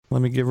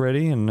let me get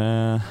ready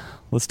and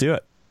let's do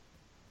it.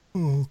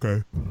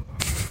 Okay.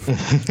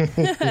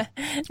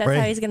 That's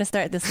how he's going to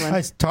start this one.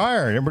 I'm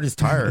tired. Everybody's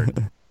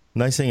tired.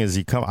 Nice thing is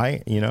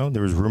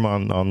there was room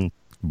on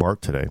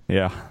BART today.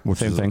 Yeah,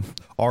 same thing.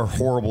 Our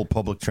horrible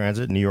public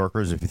transit, New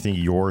Yorkers, if you think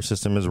your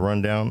system is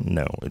run down,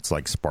 no, it's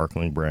like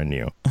sparkling brand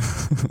new. All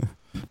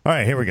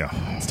right, here we go.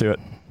 Let's do it.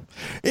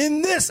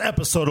 In this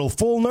episode of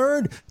Full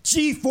Nerd,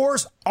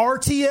 GeForce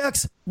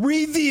RTX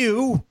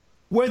review,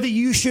 whether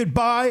you should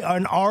buy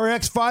an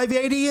RX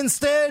 580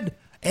 instead,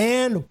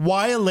 and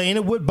why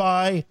Elena would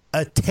buy a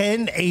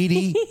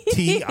 1080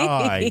 Ti.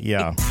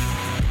 Yeah.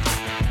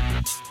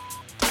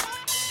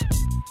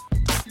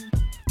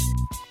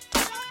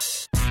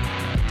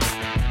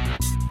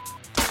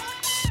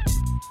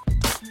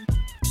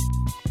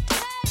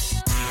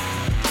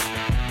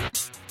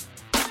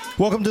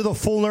 Welcome to the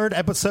Full Nerd,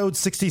 episode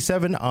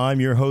 67. I'm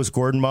your host,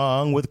 Gordon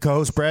Mong, with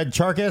co-host Brad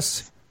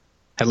Charkis.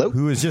 Hello.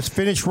 Who has just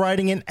finished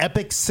writing an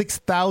epic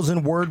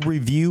 6,000-word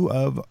review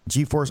of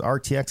GeForce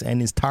RTX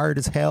and is tired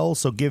as hell,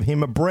 so give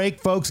him a break,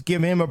 folks.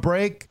 Give him a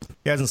break.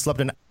 He hasn't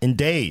slept in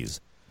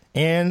days.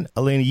 And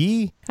Elena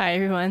Yee. Hi,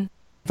 everyone.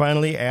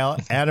 Finally,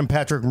 Adam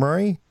Patrick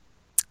Murray.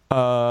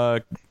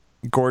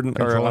 Gordon,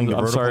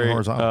 I'm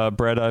sorry,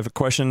 Brad, I have a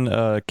question.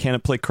 Can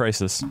it play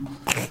Crysis?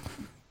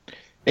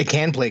 It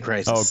can play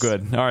Crysis. Oh,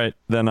 good. All right,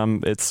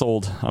 then it's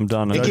sold. I'm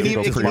done. It can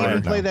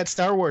even play that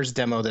Star Wars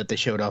demo that they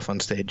showed off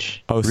on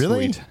stage. Oh,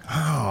 really? Sweet.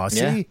 Oh, see,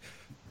 yeah.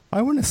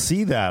 I want to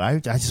see that. I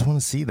just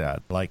want to see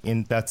that.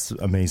 That's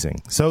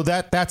amazing. So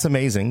that's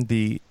amazing.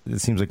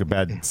 It seems like a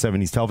bad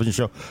 70s television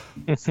show.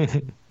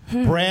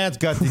 Brad's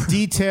got the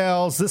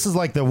details. This is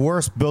like the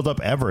worst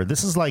build-up ever.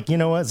 This is like, you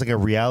know what? It's like a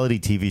reality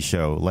TV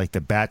show, like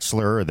The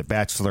Bachelor or The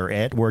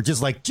Bachelorette, where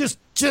just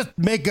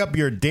make up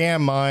your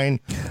damn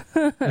mind.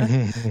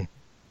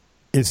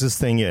 Is this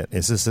thing it?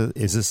 Is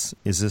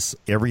this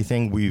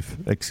everything we've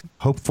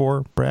hoped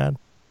for, Brad?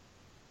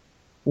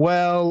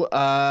 Well,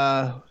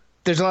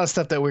 there's a lot of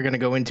stuff that we're going to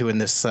go into in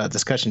this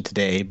discussion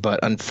today, but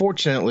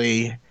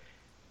unfortunately,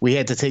 we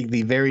had to take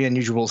the very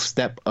unusual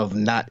step of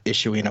not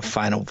issuing a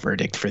final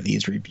verdict for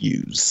these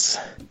reviews.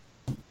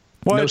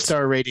 What? No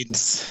star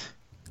ratings.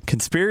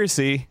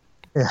 Conspiracy.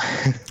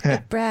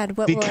 Brad,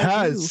 what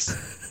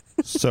because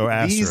so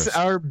these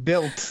are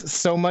built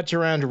so much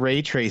around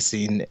ray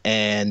tracing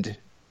and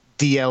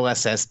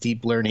DLSS,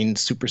 deep learning,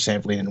 super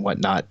sampling, and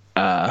whatnot.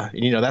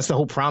 That's the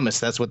whole promise.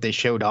 That's what they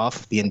showed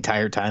off the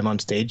entire time on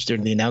stage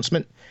during the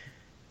announcement.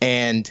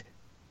 And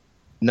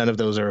none of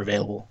those are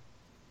available.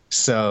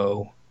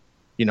 So,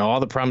 all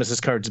the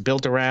promises cards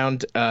built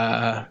around,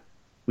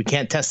 we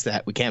can't test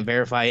that. We can't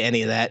verify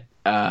any of that.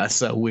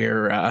 So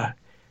we're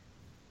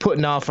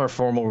putting off our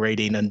formal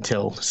rating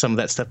until some of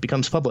that stuff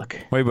becomes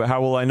public. Wait, but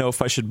how will I know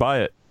if I should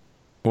buy it?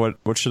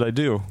 What should I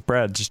do?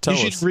 Brad, just tell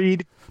us. You should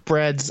read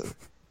Brad's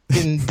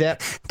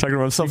in-depth talking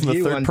about himself in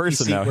the third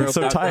person now. He's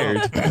so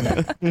tired.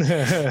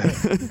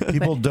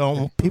 People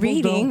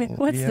reading. Don't,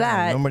 what's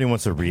that? Nobody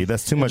wants to read.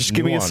 That's too much. Just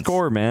give me a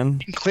score, man.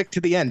 You can click to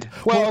the end.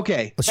 Well,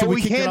 okay. So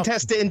we can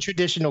test it in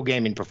traditional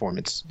gaming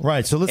performance.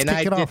 Right. So let's kick it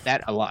off. And I did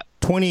that a lot.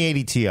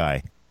 2080 Ti.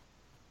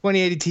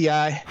 2080 Ti.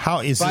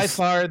 How is by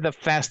far the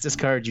fastest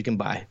card you can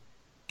buy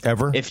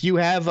ever? If you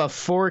have a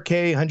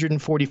 4K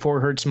 144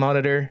 hertz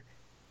monitor,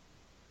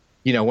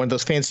 one of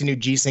those fancy new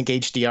G-Sync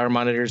HDR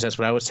monitors. That's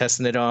what I was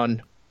testing it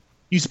on.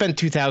 You spend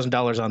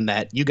 $2,000 on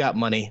that. You got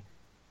money.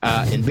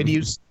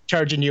 NVIDIA's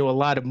charging you a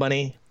lot of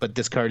money, but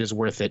this card is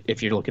worth it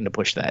if you're looking to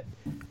push that.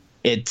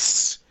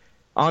 It's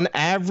on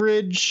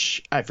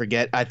average, I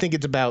forget, I think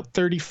it's about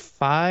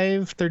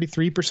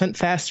 33%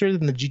 faster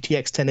than the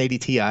GTX 1080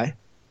 Ti.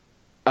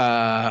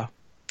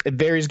 It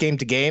varies game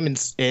to game.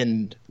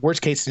 In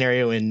worst case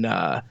scenario, in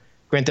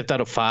Grand Theft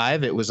Auto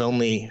 5, it was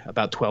only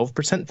about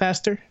 12%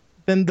 faster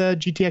than the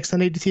GTX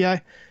 1080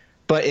 Ti.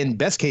 But in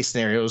best case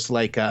scenarios,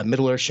 like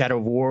Middle-earth Shadow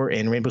of War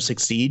and Rainbow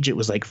Six Siege, it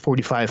was like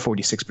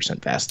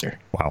 46% faster.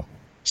 Wow.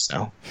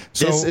 So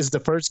this is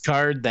the first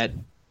card that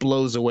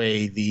blows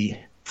away the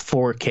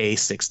 4K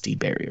 60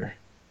 barrier.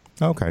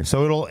 Okay.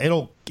 So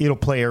it'll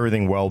play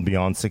everything well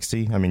beyond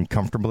 60? I mean,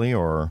 comfortably,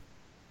 or?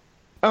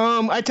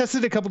 I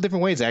tested it a couple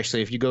different ways,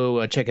 actually. If you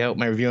go check out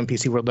my review on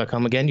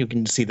PCWorld.com again, you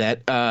can see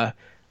that.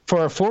 For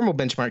our formal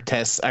benchmark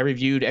tests, I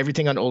reviewed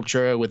everything on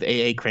Ultra with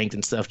AA cranked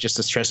and stuff just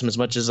to stress them as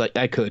much as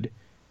I could.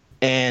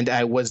 And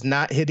I was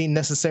not hitting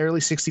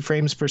necessarily 60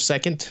 frames per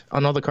second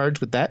on all the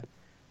cards with that.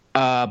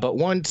 But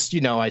once,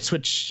 I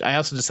switched, I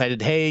also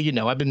decided, hey,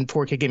 I've been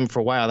 4K gaming for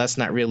a while. That's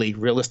not really a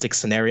realistic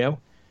scenario.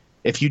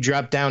 If you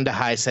drop down to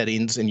high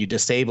settings and you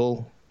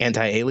disable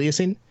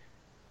anti-aliasing,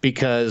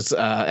 because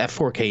at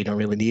 4K you don't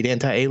really need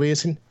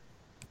anti-aliasing,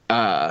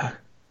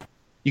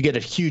 you get a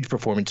huge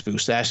performance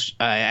boost. I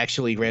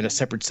actually ran a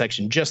separate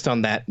section just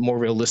on that more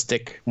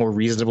realistic, more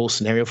reasonable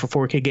scenario for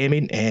 4K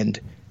gaming, and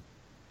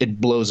it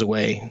blows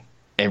away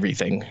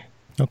everything.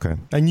 Okay.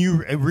 And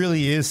it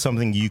really is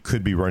something you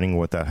could be running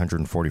with that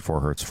 144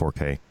 hertz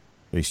 4K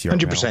HDR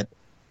 100%.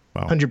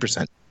 Wow.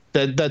 100%.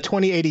 The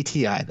 2080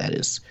 Ti, that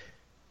is.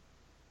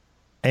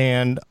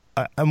 And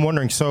I'm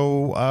wondering,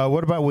 so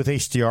what about with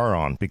HDR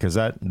on? Because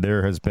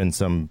there has been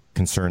some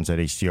concerns that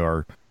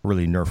HDR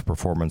really nerfed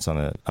performance on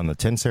the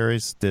 10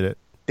 series. Did it?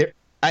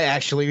 I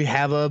actually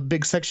have a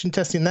big section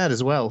testing that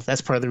as well.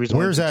 That's part of the reason.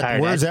 Where's that?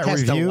 Where's that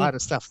review? A lot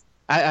of stuff.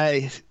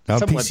 I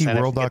on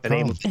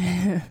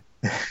PCWorld.com.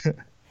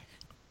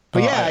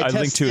 But yeah, I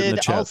linked to it in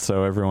the chat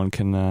so everyone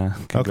can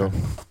go.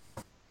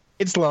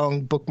 It's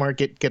long.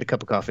 Bookmark it. Get a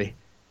cup of coffee,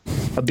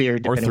 a beer,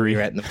 depending where you're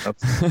at in the pub.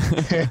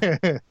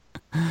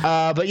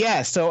 But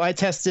yeah, so I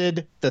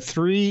tested the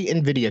 3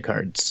 NVIDIA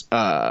cards: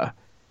 the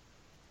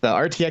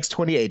RTX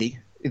 2080,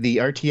 the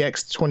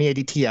RTX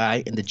 2080 Ti,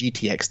 and the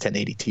GTX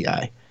 1080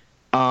 Ti.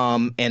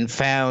 And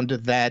found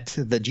that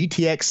the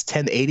GTX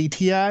 1080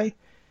 Ti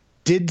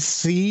did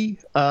see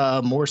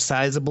more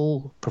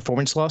sizable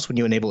performance loss when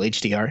you enable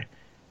HDR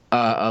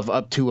of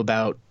up to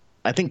about,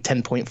 I think,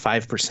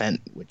 10.5%,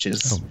 which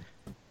is,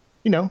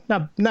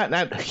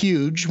 not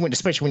huge,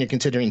 especially when you're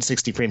considering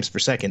 60 frames per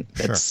second.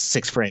 That's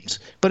 6 frames.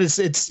 But it's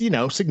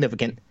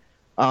significant.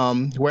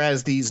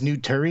 Whereas these new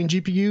Turing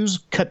GPUs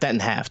cut that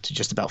in half to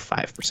just about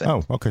 5%.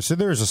 Oh, okay. So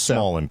there's a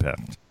small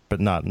impact, but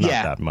not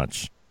that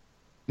much.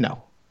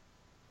 No.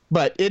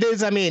 But it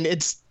is,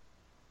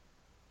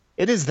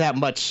 it is that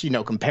much,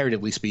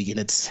 comparatively speaking.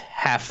 It's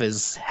half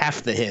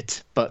the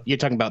hit. But you're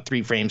talking about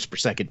 3 frames per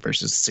second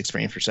versus 6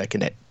 frames per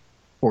second at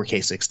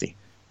 4K 60.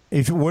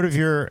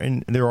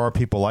 And there are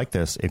people like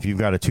this, if you've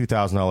got a $2,000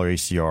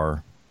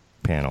 HDR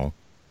panel,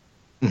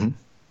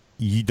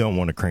 you don't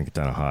want to crank it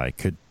down to high.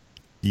 Do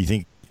you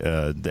think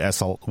the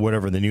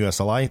the new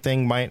SLI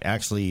thing might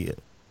actually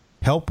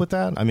help with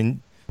that? I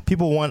mean,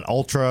 people want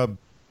ultra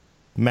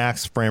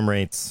max frame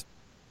rates,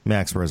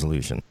 max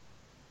resolution.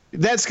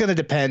 That's going to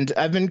depend.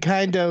 I've been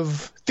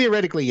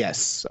theoretically,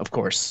 yes, of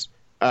course.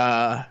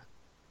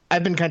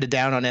 I've been kind of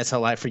down on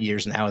SLI for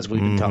years now, as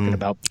we've been talking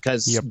about,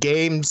 because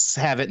games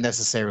haven't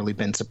necessarily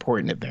been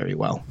supporting it very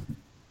well.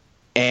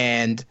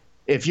 And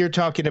if you're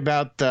talking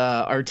about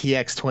the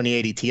RTX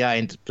 2080 Ti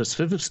and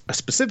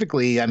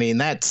specifically,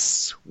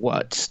 that's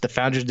what the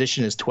Founders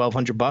Edition is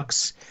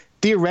 $1,200.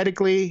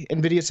 Theoretically,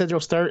 Nvidia said they'll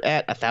start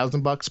at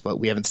 $1,000, but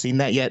we haven't seen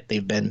that yet.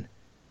 They've been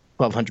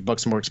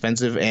 $1,200 more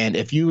expensive. And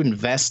if you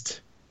invest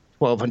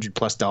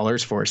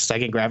 $1,200+ for a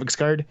second graphics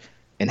card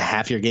and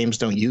half your games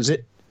don't use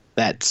it,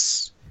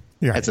 that's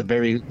a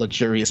very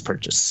luxurious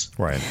purchase.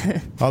 Right.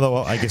 Although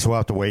I guess we'll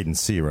have to wait and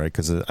see, right?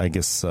 Because I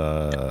guess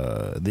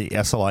the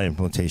SLI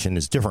implementation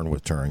is different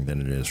with Turing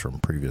than it is from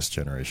previous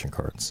generation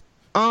cards.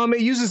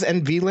 It uses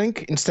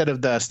NVLink instead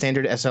of the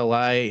standard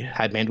SLI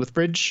high bandwidth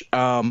bridge.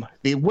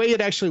 The way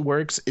it actually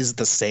works is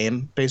the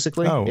same,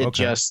 basically. It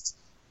just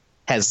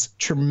has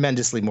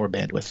tremendously more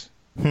bandwidth.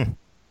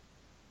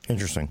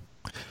 Interesting.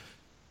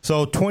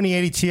 So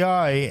 2080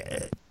 Ti,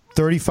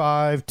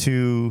 35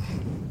 to,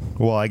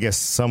 well, I guess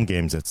some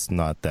games it's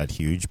not that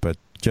huge, but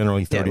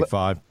generally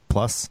 35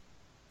 plus.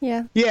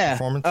 Yeah.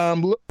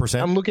 Performance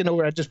percent. I'm looking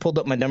over. I just pulled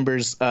up my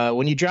numbers.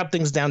 When you drop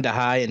things down to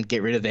high and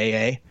get rid of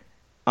AA,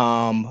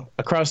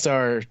 across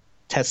our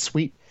test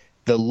suite,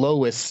 the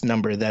lowest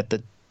number that the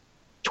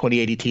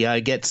 2080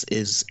 Ti gets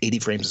is 80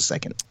 frames a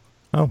second.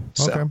 Oh, okay.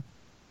 So,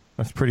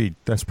 that's pretty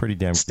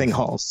damn good. Thing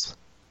hauls.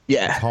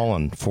 Yeah. It's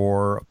hauling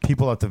for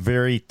people at the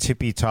very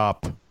tippy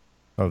top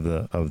of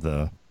the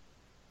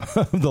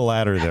the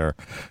ladder there.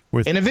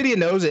 And Nvidia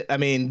knows it.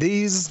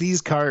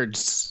 These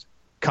cards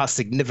cost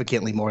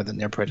significantly more than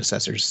their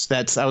predecessors.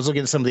 I was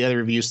looking at some of the other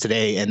reviews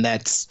today, and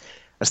that's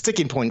a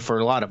sticking point for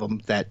a lot of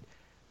them, that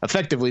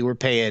effectively we're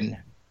paying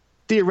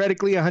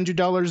theoretically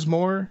 $100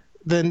 more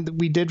than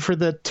we did for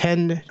the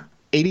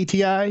 1080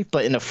 Ti,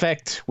 but in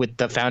effect, with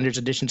the Founders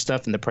Edition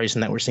stuff and the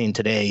pricing that we're seeing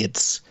today,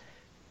 it's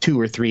 $200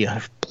 or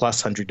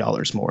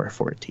 $300+ more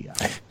for a Ti.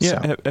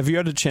 Yeah. So. Have you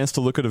had a chance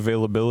to look at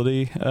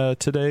availability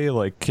today?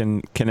 Like,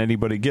 can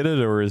anybody get it,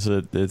 or is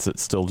it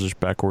still just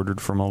back ordered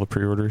from all the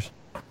pre-orders?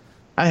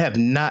 I have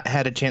not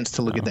had a chance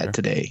to look at that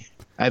today.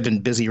 I've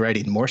been busy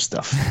writing more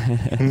stuff.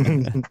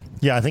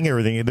 Yeah, I think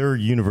they're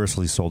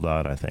universally sold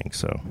out, I think.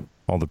 So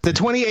the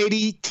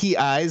 2080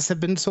 Ti's have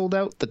been sold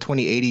out. The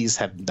 2080s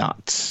have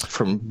not,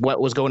 from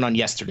what was going on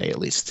yesterday, at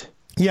least.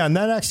 Yeah, and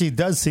that actually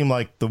does seem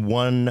like the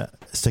one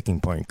sticking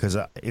point, because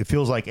it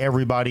feels like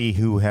everybody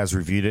who has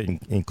reviewed it,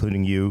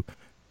 including you,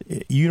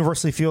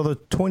 universally feel the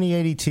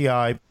 2080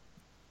 Ti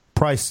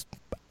price,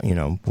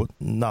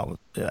 not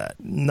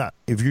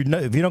if you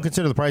don't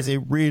consider the price,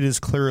 it is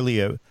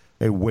clearly a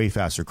way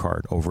faster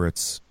card over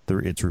its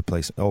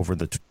replacement over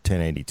the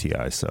 1080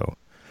 Ti. So,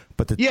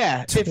 but the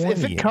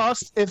if it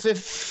costs if the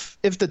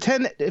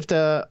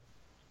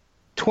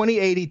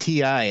 2080 Ti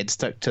had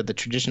stuck to the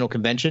traditional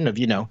convention of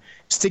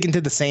sticking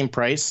to the same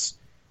price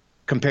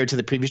compared to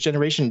the previous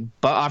generation,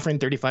 but offering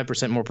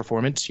 35% more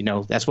performance,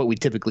 that's what we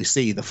typically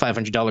see. The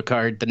 $500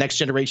 card, the next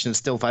generation is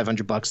still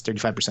 $500,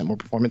 35% more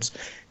performance.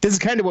 This is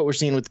kind of what we're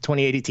seeing with the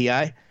 2080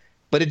 Ti,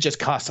 but it just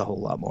costs a whole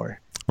lot more.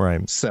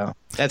 Right. So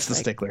that's the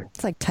stickler.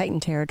 It's like Titan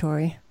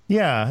territory.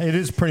 Yeah, it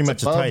is pretty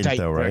much a Titan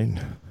though, right?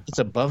 It's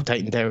above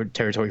Titan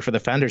territory for the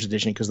Founders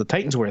Edition, because the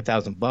Titans were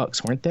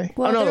 $1,000, weren't they?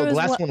 Well, the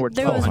last one were $1,200.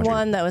 There was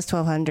one that was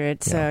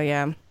 $1,200. So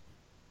yeah.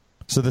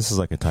 So this is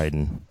like a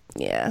Titan.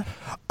 Yeah.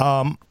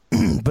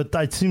 But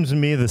it seems to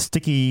me the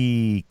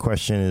sticky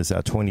question is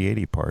that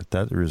 2080 part.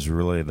 That is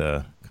really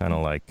the kind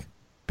of like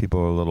people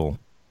are a little...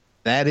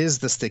 That is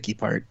the sticky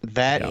part.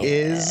 That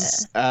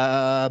is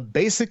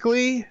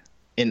basically,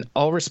 in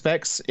all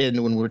respects,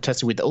 when we're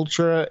testing with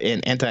ultra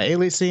and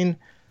anti-aliasing,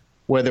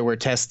 whether we're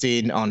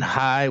testing on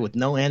high with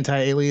no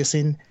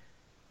anti-aliasing,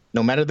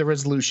 no matter the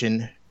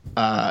resolution,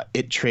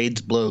 it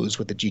trades blows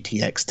with the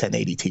GTX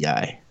 1080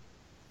 Ti.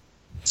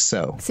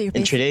 So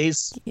in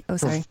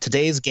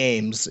today's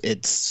games,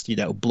 it's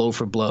blow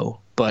for blow.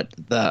 But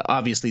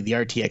obviously the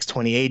RTX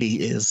 2080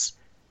 is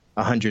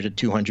 $100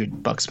 to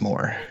 $200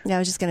 more. Yeah, I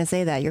was just gonna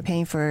say that you're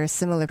paying for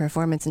similar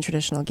performance in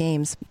traditional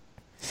games.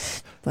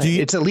 But,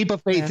 it's a leap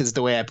of faith, is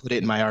the way I put it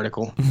in my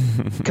article.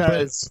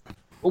 Because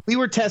we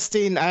were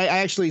testing.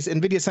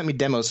 Nvidia sent me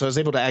demos, so I was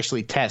able to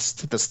actually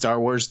test the Star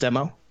Wars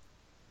demo,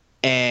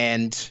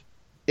 and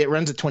it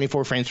runs at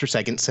 24 frames per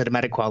second,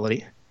 cinematic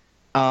quality.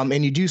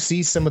 And you do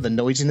see some of the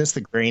noisiness,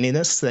 the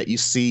graininess that you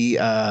see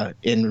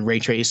in ray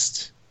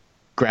traced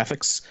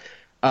graphics.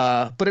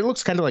 But it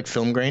looks kind of like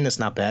film grain. It's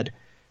not bad.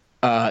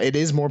 It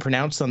is more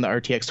pronounced on the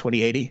RTX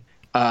 2080,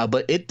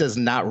 but it does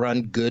not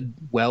run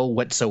well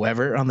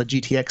whatsoever on the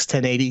GTX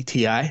 1080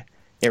 Ti.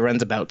 It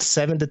runs about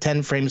 7 to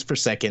 10 frames per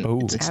second. Oh,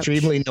 it's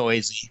extremely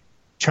noisy.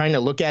 Trying to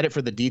look at it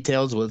for the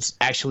details was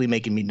actually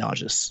making me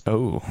nauseous.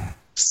 Oh.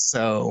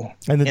 So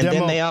and demo,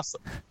 then they also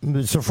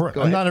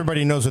not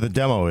everybody knows what the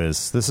demo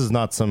is. This is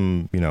not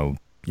some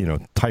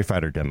TIE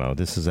Fighter demo.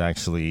 This is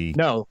actually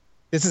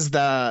this is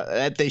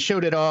they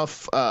showed it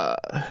off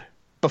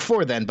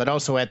before then, but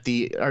also at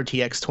the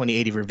RTX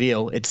 2080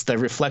 reveal. It's the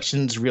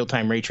Reflections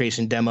real-time ray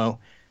tracing demo.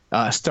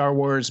 Star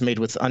Wars made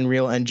with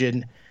Unreal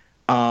Engine.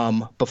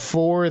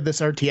 Before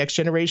this RTX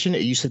generation,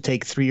 it used to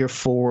take 3 or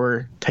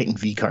 4 Titan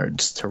V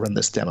cards to run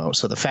this demo.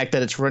 So the fact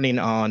that it's running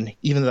on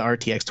even the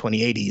RTX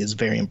 2080 is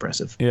very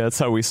impressive. Yeah, that's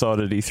how we saw it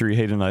at E3.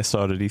 Hayden and I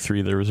saw it at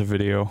E3. There was a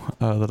video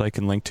that I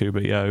can link to,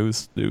 but yeah, it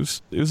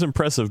was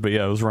impressive. But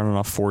yeah, it was running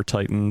off 4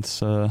 Titans.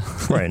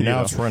 Right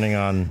now, it's running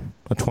on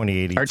a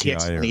 2080 RTX Ti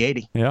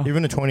 2080. Yeah,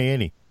 even a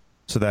 2080.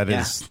 So that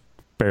is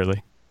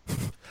barely.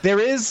 There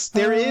is.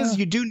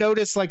 You do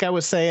notice, like I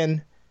was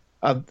saying,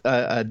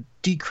 a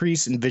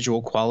decrease in visual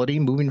quality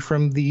moving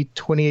from the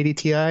 2080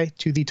 Ti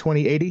to the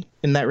 2080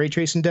 in that ray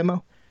tracing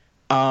demo.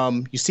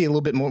 You see a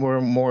little bit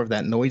more of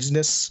that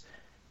noisiness.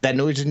 That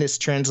noisiness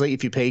translates,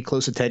 if you pay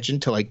close attention,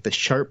 to like the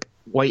sharp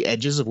white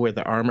edges of where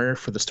the armor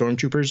for the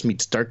stormtroopers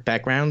meets dark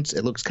backgrounds.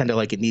 It looks kind of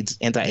like it needs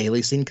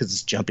anti-aliasing because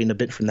it's jumping a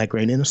bit from that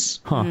graininess.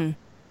 Huh. Mm-hmm.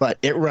 But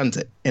it runs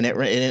it, and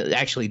it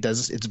actually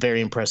does. It's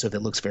very impressive. It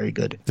looks very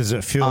good. Does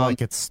it feel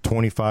like it's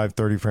 25,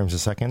 30 frames a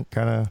second,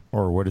 kind of,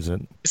 or what is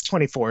it? It's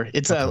 24.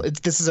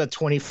 This is a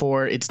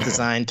 24. It's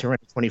designed to run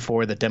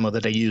 24. The demo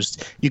that I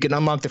used, you can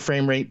unlock the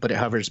frame rate, but it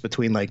hovers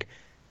between like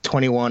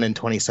 21 and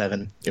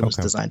 27. It was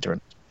designed to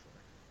run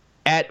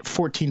at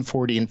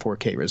 1440 and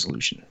 4K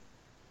resolution.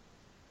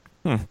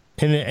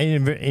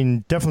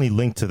 And definitely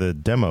link to the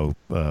demo,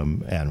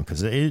 Adam,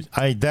 because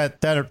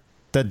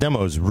that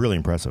demo is really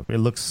impressive. It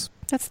looks.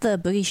 That's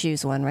the Boogie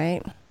Shoes one,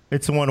 right?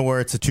 It's the one where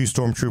it's the 2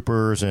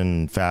 stormtroopers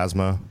and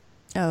Phasma.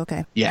 Oh,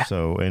 okay. Yeah.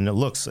 So, and it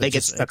looks... They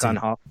get stuck on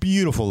Hawk.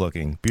 Beautiful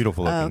looking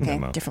Oh, okay.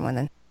 demo. Different one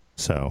then.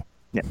 So...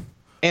 Yeah.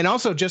 And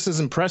also just as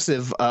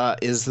impressive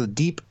is the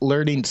deep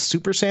learning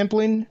super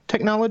sampling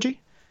technology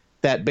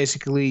that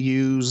basically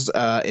use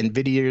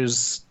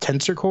NVIDIA's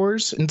tensor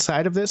cores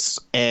inside of this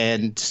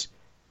and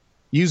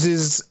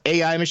uses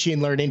AI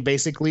machine learning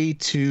basically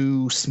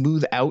to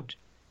smooth out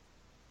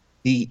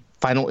the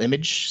final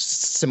image,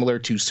 similar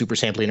to super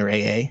sampling or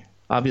AA,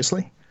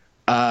 obviously.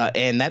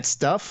 And that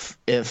stuff,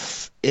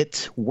 if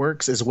it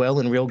works as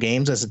well in real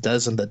games as it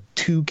does in the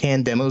 2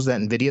 canned demos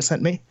that NVIDIA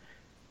sent me,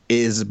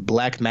 is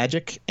black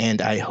magic. And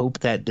I hope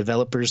that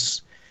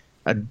developers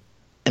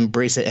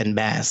embrace it en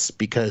masse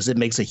because it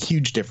makes a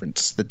huge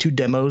difference. The 2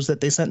 demos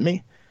that they sent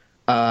me,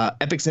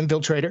 Epic's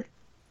Infiltrator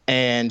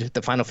and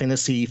the Final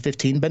Fantasy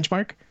 15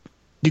 benchmark,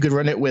 you could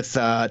run it with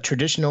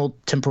traditional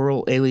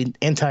temporal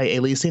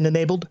anti-aliasing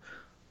enabled,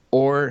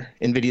 or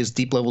NVIDIA's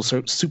deep level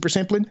super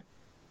sampling.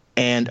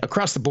 And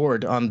across the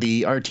board on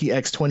the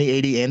RTX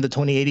 2080 and the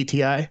 2080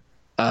 Ti,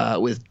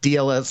 with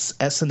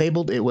DLSS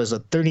enabled, it was a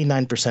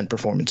 39%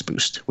 performance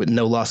boost with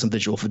no loss in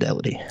visual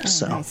fidelity.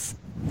 Nice.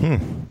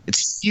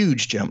 It's a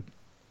huge jump.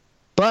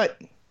 But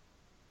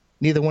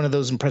neither one of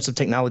those impressive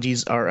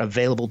technologies are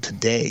available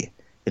today.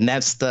 And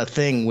that's the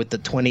thing with the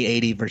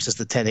 2080 versus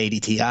the 1080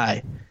 Ti.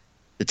 The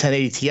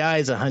 1080 Ti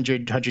is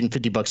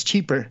 $150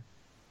 cheaper.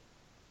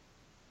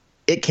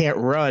 It can't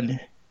run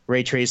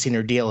ray tracing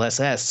or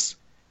DLSS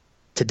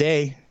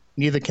today.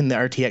 Neither can the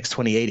RTX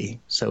 2080.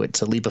 So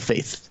it's a leap of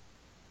faith.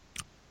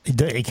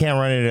 It can't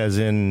run it as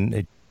in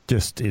it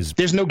just is.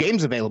 There's no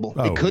games available.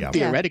 It could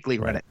theoretically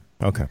run it.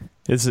 Okay.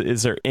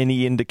 Is there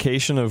any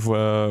indication of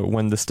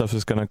when this stuff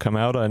is going to come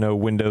out? I know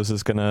Windows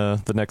is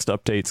the next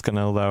update's going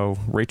to allow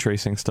ray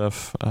tracing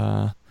stuff.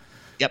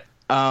 Yep.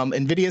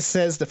 NVIDIA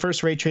says the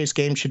first ray trace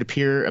game should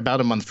appear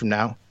about a month from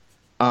now.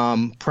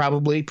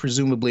 Probably,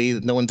 presumably,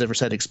 no one's ever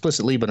said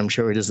explicitly, but I'm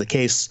sure it is the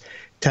case,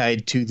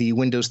 tied to the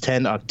Windows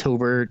 10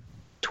 October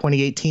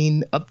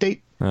 2018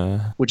 update,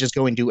 which is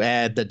going to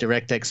add the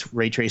DirectX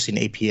ray tracing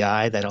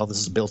API that all this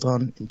is built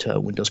on into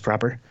Windows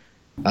proper.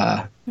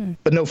 But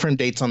no firm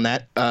dates on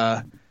that.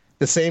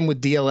 The same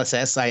with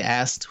DLSS. I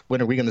asked,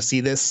 when are we going to see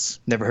this?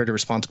 Never heard a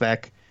response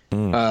back.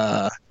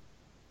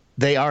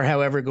 They are,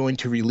 however, going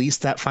to release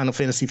that Final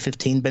Fantasy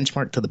 15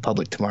 benchmark to the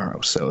public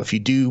tomorrow. So if you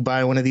do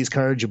buy one of these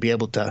cards, you'll be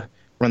able to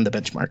run the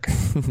benchmark.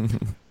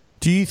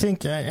 Do you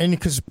think, and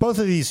because both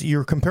of these,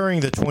 you're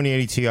comparing the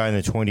 2080 Ti and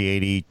the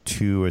 2080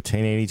 to a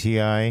 1080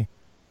 Ti,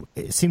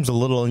 it seems a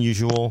little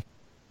unusual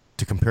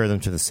to compare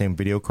them to the same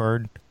video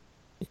card.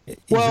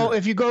 Well,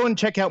 if you go and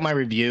check out my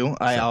review,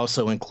 I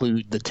also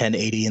include the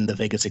 1080 and the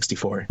Vega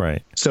 64.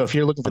 Right. So if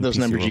you're looking for those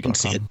numbers, you can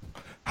see it.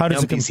 How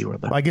does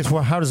I guess,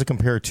 well, how does it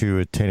compare to a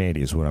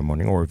 1080 is what I'm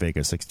wondering, or a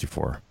Vega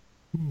 64?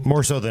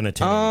 More so than a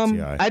 1080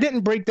 Ti. I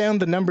didn't break down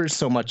the numbers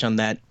so much on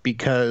that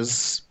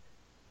because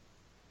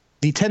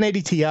the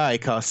 1080 Ti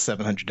costs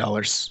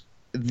 $700.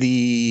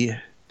 The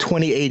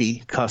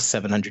 2080 costs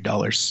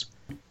 $700.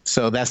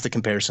 So that's the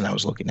comparison I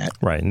was looking at.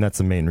 Right, and that's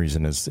the main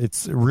reason is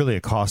it's really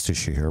a cost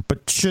issue here.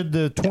 But should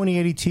the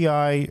 2080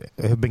 Ti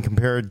have been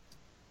compared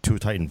to a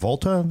Titan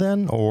Volta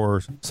then,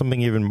 or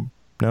something even?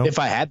 No? If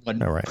I had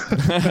one. All right.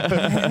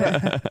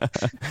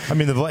 I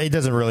mean,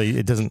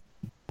 it doesn't,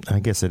 I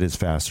guess it is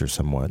faster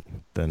somewhat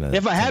than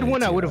If I had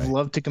one, Ti. I would have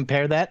loved to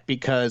compare that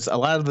because a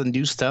lot of the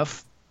new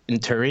stuff in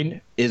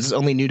Turing is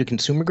only new to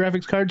consumer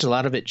graphics cards. A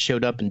lot of it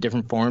showed up in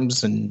different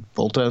forms in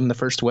Volta in the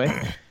first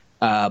way.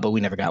 But we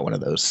never got one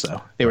of those,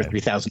 so they were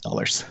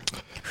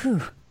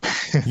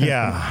 $3,000.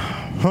 Yeah.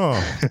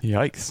 Huh.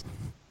 Yikes.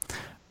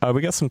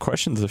 We got some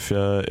questions if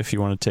you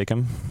want to take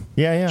them.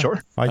 Yeah.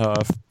 Sure.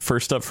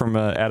 First up from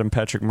Adam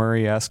Patrick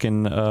Murray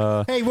asking...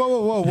 hey,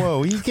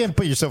 whoa. You can't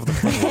put yourself in the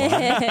front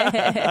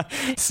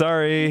line.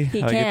 Sorry.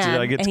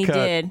 I get to cut.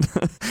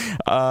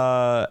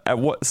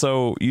 Did.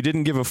 So you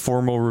didn't give a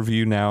formal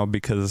review now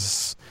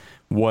because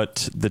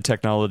what the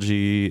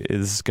technology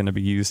is going to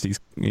be used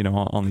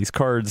on these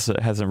cards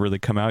hasn't really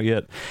come out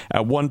yet.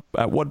 At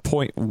what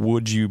point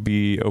would you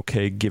be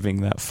okay giving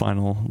that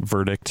final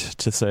verdict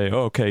to say,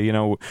 oh, okay,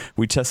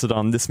 we tested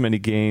on this many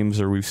games,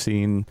 or we've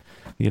seen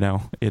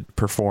it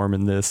perform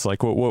in this?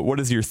 Like, what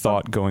is your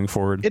thought going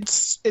forward?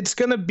 It's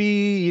going to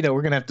be,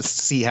 we're going to have to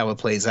see how it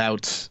plays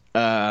out.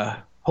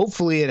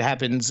 Hopefully it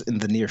happens in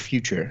the near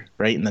future,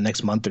 right? In the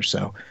next month or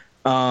so.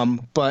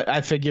 But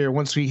I figure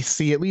once we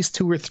see at least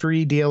 2 or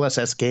 3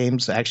 DLSS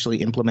games actually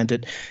implement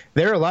it,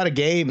 there are a lot of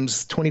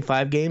games,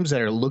 25 games,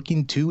 that are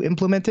looking to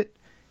implement it,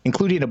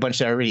 including a bunch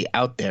that are already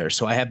out there.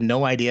 So I have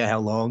no idea how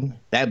long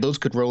those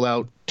could roll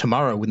out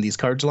tomorrow when these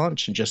cards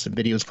launch, and just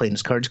Nvidia is playing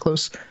his cards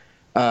close.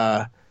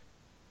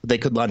 They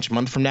could launch a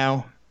month from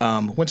now.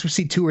 Once we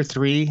see 2 or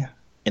 3,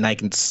 and I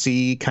can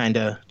see kind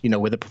of,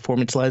 where the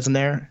performance lies in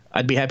there,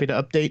 I'd be happy to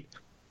update.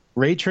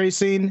 Ray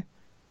tracing,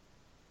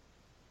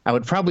 I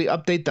would probably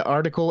update the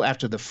article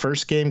after the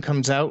first game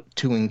comes out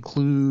to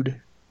include,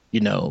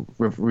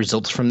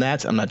 results from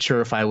that. I'm not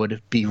sure if I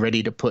would be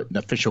ready to put an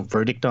official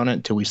verdict on it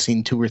until we've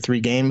seen 2 or 3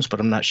 games,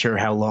 but I'm not sure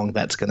how long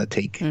that's going to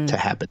take to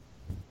happen.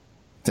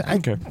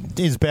 Okay.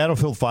 Is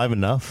Battlefield 5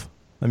 enough?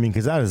 I mean,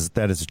 because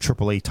that is a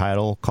AAA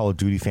title. Call of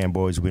Duty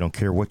fanboys, we don't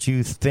care what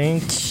you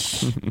think.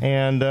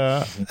 And,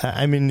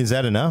 I mean, is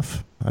that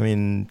enough? I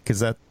mean,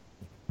 because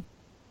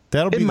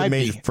that'll be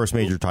the first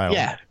major title.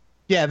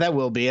 Yeah, that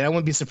will be. And I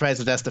wouldn't be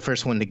surprised if that's the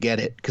first one to get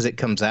it because it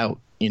comes out,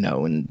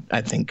 in,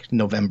 I think,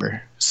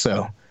 November.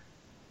 So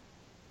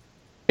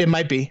it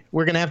might be.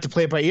 We're going to have to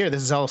play it by ear.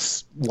 This is all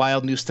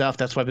wild new stuff.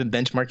 That's why I've been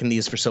benchmarking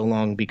these for so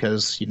long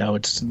because,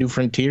 it's new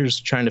frontiers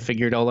trying to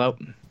figure it all out.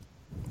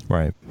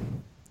 Right.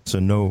 So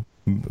no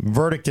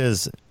verdict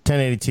is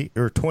 1080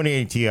 or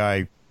 2080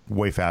 Ti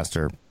way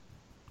faster.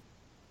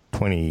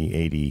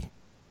 2080.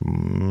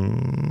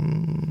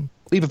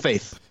 Leap of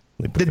faith.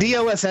 The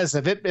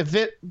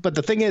DLSS, but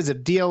the thing is, if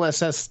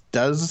DLSS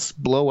does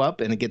blow up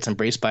and it gets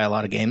embraced by a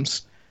lot of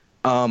games,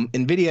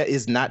 NVIDIA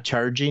is not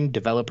charging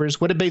developers.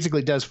 What it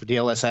basically does for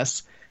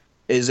DLSS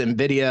is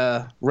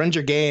NVIDIA runs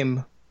your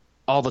game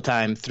all the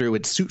time through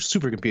its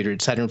supercomputer,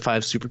 its Saturn V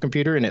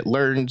supercomputer, and it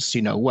learns,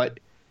 what,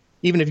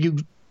 even if you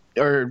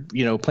are,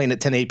 playing at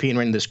 1080p and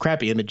running this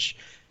crappy image,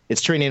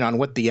 it's training on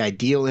what the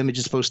ideal image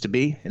is supposed to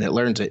be, and it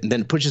learns it, and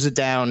then pushes it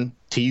down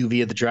to you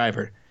via the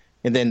driver.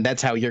 And then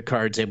that's how your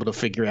card's able to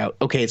figure out,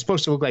 okay, it's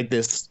supposed to look like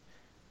this.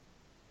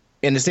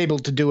 And it's able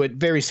to do it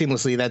very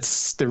seamlessly.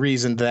 That's the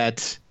reason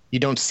that you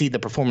don't see the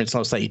performance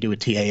loss that you do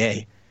with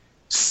TAA.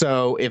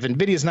 So if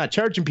NVIDIA's not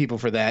charging people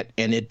for that,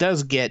 and it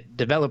does get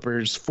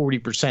developers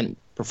 40%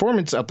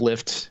 performance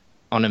uplift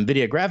on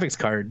NVIDIA graphics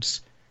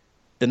cards,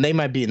 then they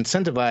might be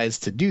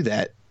incentivized to do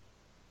that.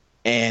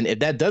 And if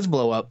that does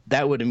blow up,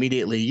 that would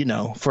immediately,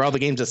 for all the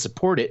games that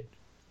support it,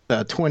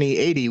 the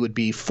 2080 would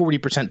be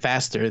 40%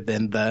 faster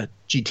than the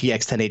GTX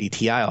 1080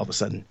 Ti all of a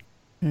sudden.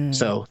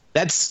 So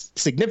that's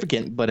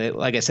significant, but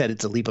like I said,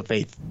 it's a leap of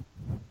faith.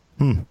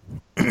 All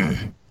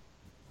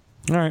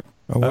right.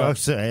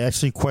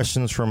 Actually,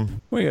 questions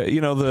from. Well,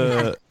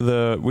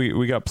 yeah,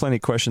 we got plenty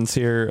of questions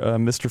here,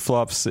 Mr.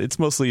 Flops. It's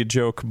mostly a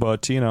joke,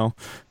 but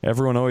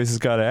everyone always has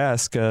got to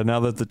ask. Now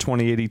that the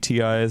 2080 Ti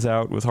is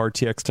out with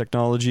RTX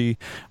technology,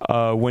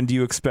 when do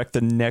you expect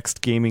the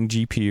next gaming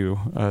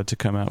GPU to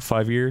come out?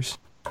 5 years?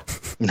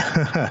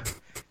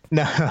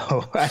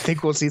 No, I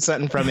think we'll see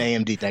something from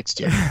AMD next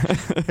year.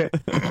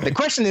 The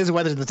question is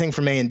whether the thing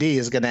from AMD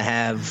is going to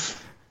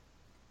have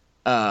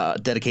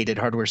dedicated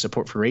hardware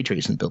support for ray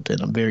tracing built in.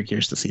 I'm very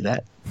curious to see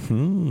that.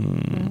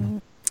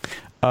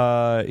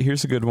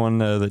 Here's a good one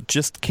that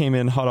just came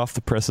in hot off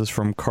the presses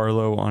from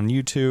Carlo on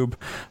YouTube.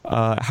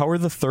 How are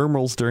the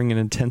thermals during an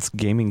intense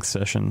gaming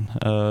session?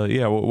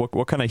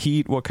 What kind of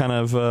heat, what kind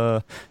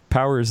of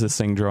power is this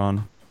thing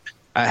drawing?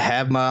 I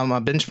have my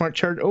benchmark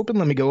chart open.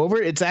 Let me go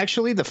over. It's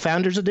actually the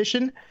Founders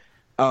Edition.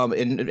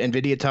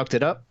 Nvidia talked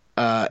it up.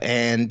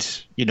 And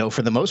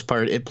for the most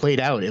part, it played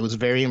out. It was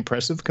very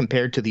impressive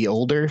compared to the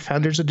older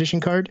Founders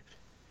Edition card.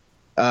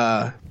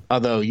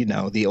 Although,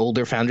 the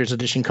older Founders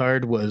Edition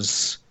card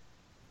was...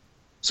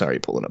 Sorry,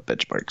 pulling up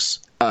benchmarks.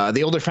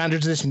 The older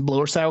Founders Edition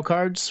blower style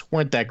cards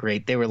weren't that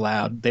great. They were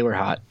loud. They were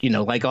hot,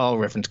 like all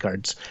reference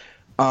cards.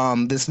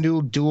 This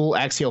new dual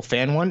axial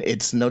fan one,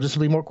 it's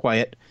noticeably more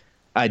quiet.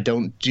 I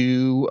don't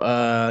do,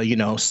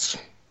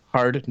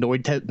 hard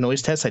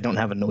noise tests. I don't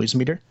have a noise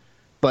meter.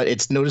 But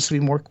it's noticeably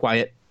more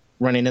quiet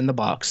running in the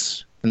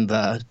box in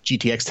the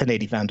GTX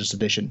 1080 Founders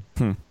Edition.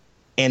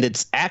 And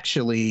it's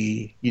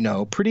actually,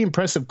 pretty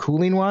impressive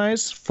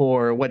cooling-wise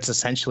for what's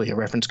essentially a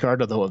reference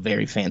card, although a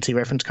very fancy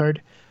reference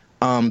card.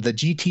 The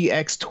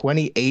GTX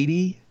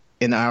 2080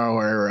 in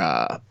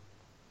our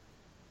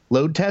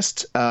load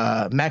test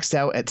maxed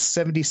out at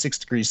 76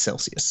 degrees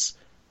Celsius,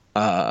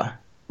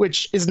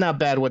 which is not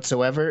bad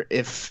whatsoever.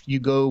 If you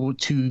go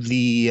to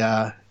the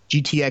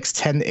GTX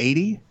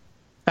 1080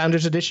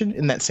 Founders Edition,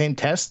 in that same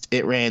test,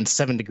 it ran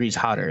 7 degrees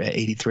hotter at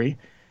 83.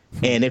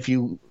 And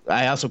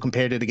I also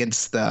compared it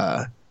against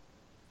the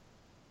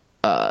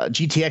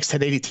GTX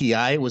 1080 Ti.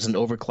 It was an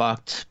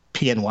overclocked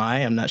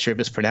PNY. I'm not sure if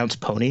it's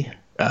pronounced Pony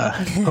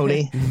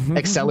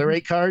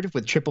Accelerate card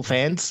with triple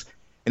fans.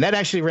 And that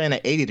actually ran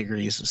at 80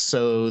 degrees.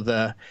 So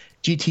the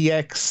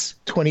GTX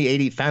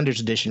 2080 Founders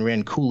Edition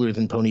ran cooler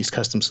than Pony's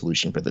custom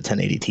solution for the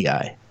 1080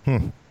 Ti.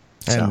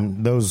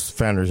 And those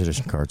Founders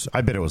Edition cards,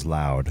 I bet it was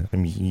loud. I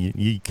mean,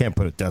 you can't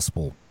put a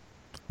decibel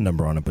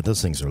number on it, but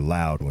those things are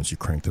loud once you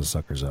crank those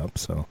suckers up.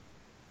 So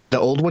the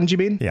old ones, you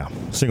mean? Yeah,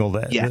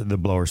 the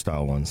blower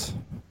style ones.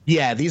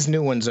 Yeah, these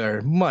new ones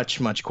are much,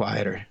 much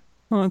quieter.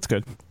 Oh, that's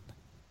good.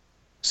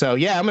 So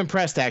yeah, I'm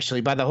impressed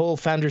actually by the whole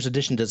Founders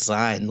Edition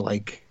design.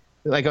 Like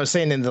I was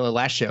saying in the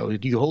last show,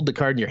 you hold the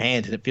card in your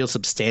hand and it feels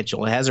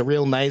substantial. It has a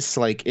real nice,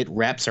 it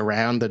wraps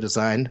around the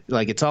design.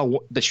 It's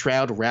all, the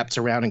shroud wraps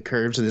around and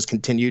curves and is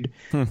continued,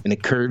 and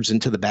it curves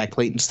into the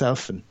backplate and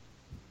stuff. And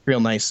real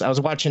nice. I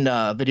was watching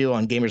a video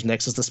on Gamers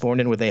Nexus this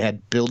morning where they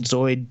had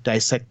BuildZoid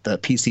dissect the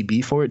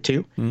PCB for it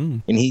too.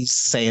 And he's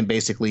saying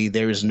basically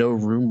there is no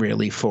room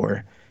really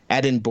for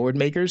add-in board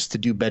makers to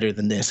do better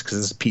than this because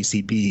this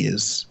PCB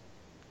is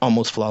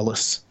almost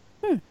flawless.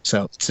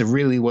 So it's a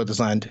really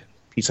well-designed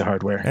piece of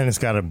hardware. And it's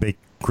got a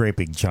great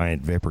big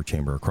giant vapor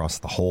chamber across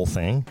the whole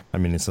thing. I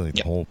mean, it's like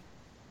the whole,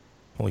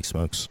 holy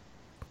smokes.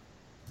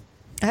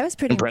 I was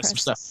pretty impressive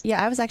impressed. stuff.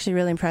 Yeah, I was actually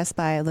really impressed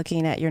by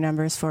looking at your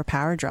numbers for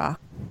power draw.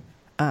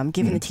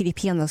 Given the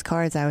TDP on those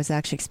cards, I was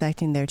actually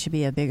expecting there to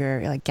be a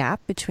bigger gap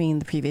between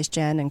the previous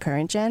gen and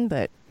current gen,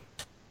 but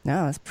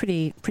no, it's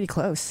pretty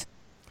close.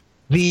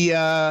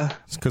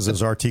 It's because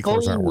those RT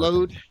cores aren't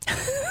working.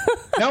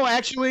 No,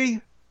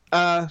 actually,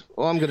 I'm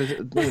going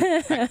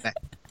to...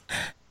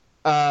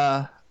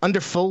 under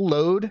full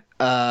load,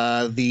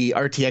 the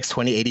RTX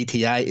 2080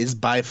 Ti is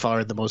by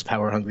far the most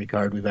power-hungry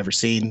card we've ever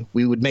seen.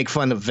 We would make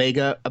fun of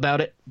Vega about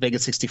it, Vega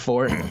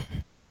 64,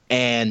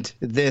 and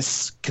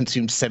this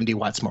consumes 70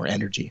 watts more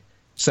energy.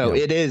 So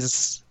it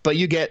is, but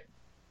you get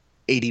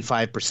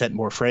 85%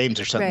 more frames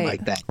or something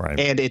like that. Right.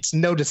 And it's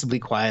noticeably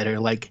quieter.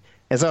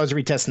 As I was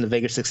retesting the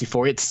Vega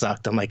 64, it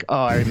sucked. I'm like,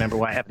 I remember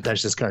why I haven't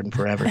touched this card in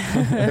forever.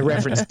 The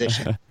reference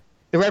edition.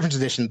 The reference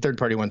edition,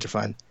 third-party ones are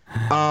fine.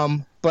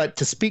 But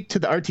to speak to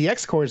the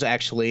RTX cores,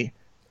 actually,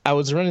 I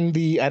was running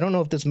I don't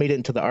know if this made it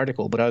into the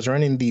article, but I was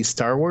running the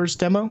Star Wars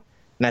demo,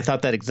 and I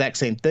thought that exact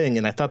same thing,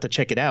 and I thought to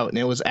check it out, and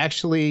it was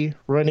actually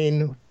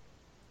running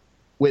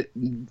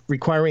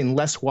requiring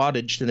less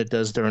wattage than it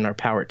does during our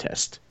power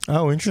test.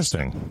 Oh,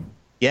 interesting.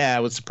 Yeah, I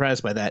was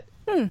surprised by that.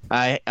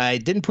 I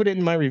didn't put it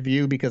in my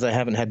review because I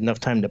haven't had enough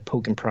time to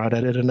poke and prod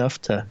at it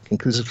enough to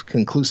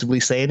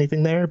conclusively say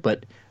anything there,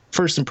 but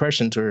first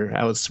impressions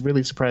I was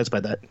really surprised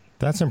by that.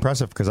 That's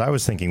impressive because I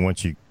was thinking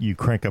once you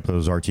crank up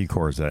those RT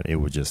cores that it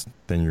would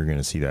then you're going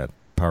to see that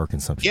power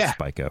consumption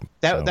spike up.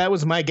 That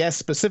was my guess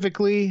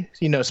specifically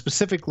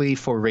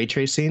for ray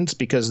tracings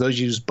because those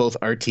use both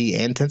RT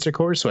and tensor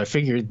cores. So I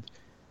figured,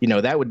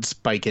 that would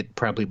spike it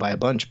probably by a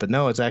bunch, but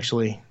no, it's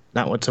actually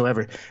not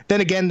whatsoever.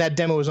 Then again, that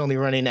demo was only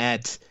running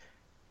at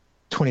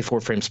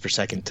 24 frames per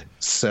second.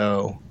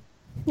 So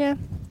yeah.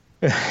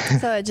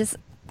 So it just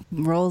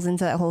rolls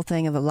into that whole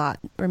thing of a lot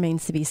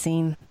remains to be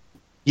seen.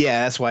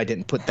 Yeah, that's why I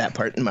didn't put that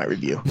part in my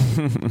review.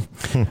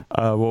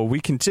 Well, we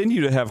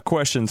continue to have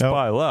questions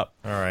pile up.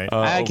 All right.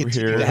 I over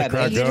continue here. to have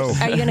Are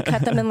you going to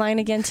cut them in line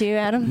again too,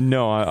 Adam?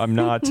 No, I'm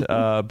not.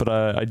 But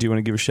I do want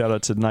to give a shout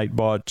out to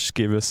Nightbot. Just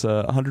gave us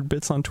 100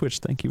 bits on Twitch.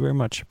 Thank you very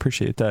much.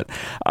 Appreciate that.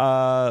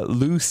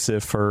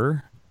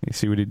 Lucifer. You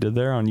see what he did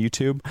there on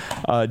YouTube.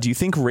 Do you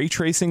think ray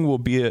tracing will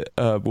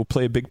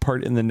play a big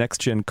part in the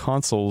next gen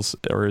consoles,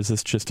 or is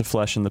this just a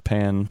flash in the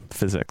pan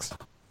physics?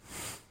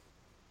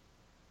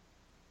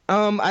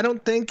 I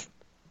don't think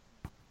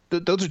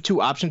those are two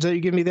options that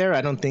you give me there.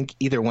 I don't think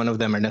either one of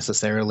them are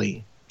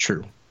necessarily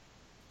true.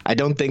 I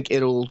don't think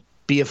it'll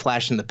be a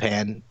flash in the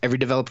pan. Every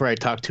developer I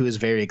talk to is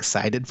very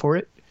excited for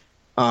it.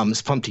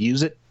 Is pumped to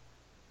use it.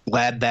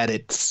 Glad that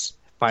it's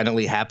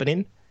finally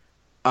happening.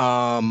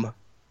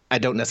 I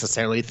don't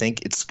necessarily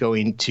think it's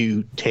going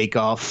to take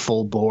off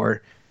full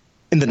bore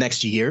in the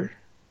next year.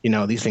 You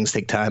know, these things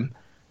take time.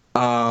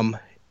 And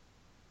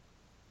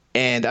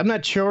I'm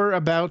not sure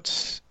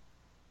about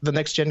the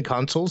next gen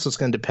consoles. It's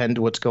going to depend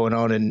what's going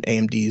on in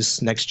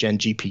AMD's next gen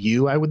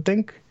GPU, I would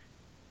think.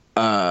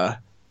 But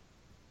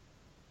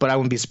I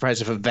wouldn't be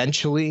surprised if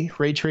eventually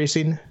ray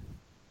tracing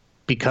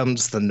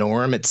becomes the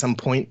norm at some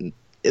point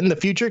in the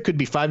future. Could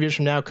be 5 years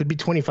from now, could be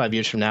 25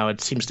 years from now. It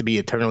seems to be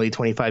eternally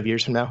 25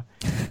 years from now.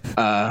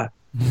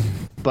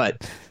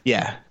 But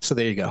yeah, so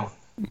there you go.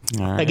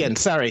 Right. Again,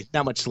 sorry,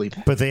 not much sleep.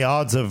 But the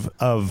odds of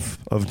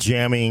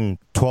jamming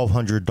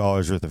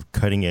 $1,200 worth of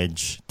cutting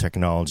edge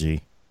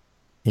technology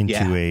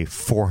into a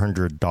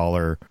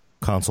 $400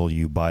 console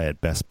you buy at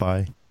Best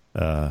Buy,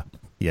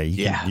 you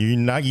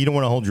don't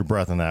want to hold your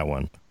breath on that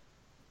one.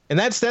 And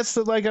that's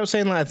the, like I was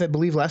saying, I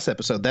believe last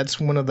episode, that's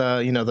one of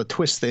the the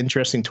twists, the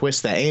interesting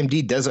twists, that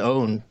AMD does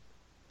own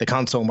the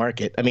console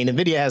market. I mean,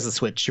 Nvidia has the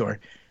Switch, sure,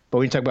 but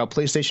when you talk about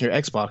PlayStation or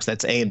Xbox,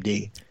 that's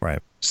AMD. Right.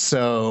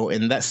 So,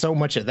 and that so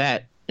much of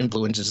that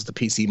influences the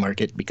PC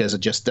market because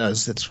it just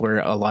does. That's where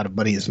a lot of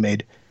money is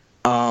made.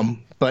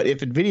 But if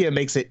Nvidia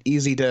makes it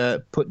easy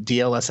to put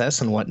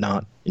DLSS and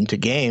whatnot into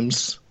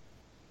games,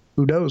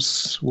 who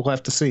knows? We'll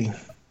have to see.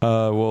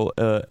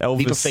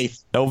 Elvis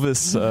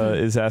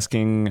is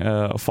asking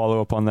a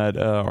follow-up on that.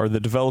 Are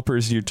the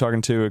developers you're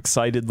talking to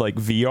excited like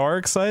VR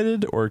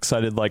excited, or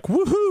excited like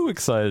woohoo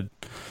excited?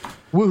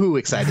 Woohoo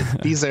excited.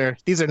 These are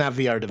not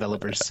VR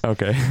developers.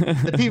 Okay.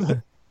 The people,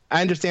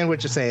 I understand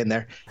what you're saying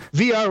there.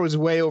 VR was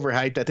way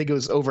overhyped. I think it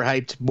was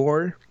overhyped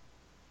more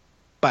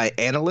by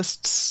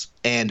analysts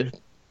and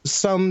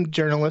some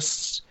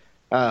journalists,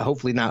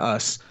 hopefully not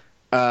us,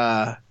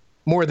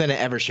 more than it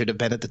ever should have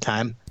been at the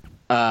time.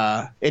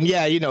 And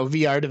yeah,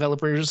 VR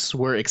developers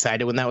were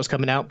excited when that was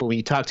coming out, but when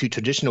you talk to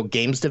traditional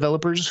games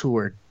developers who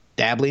were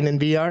dabbling in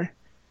VR,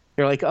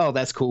 they're like, "Oh,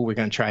 that's cool. We're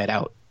going to try it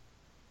out."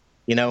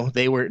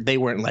 They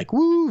weren't like,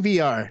 "Woo,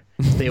 VR."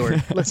 They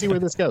were, "Let's see where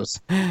this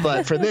goes."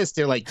 But for this,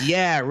 they're like,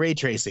 "Yeah, ray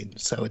tracing."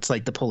 So it's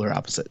like the polar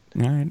opposite.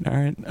 All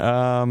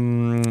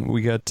right.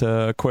 We got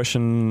a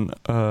question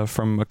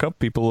from a couple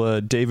people.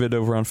 David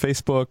over on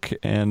Facebook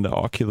and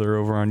Ocular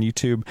over on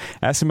YouTube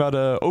asking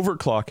about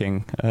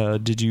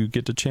overclocking. Did you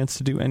get a chance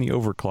to do any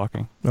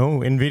overclocking? Oh,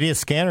 NVIDIA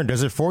Scanner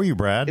does it for you,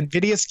 Brad.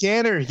 NVIDIA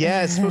Scanner,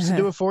 yeah, it's supposed to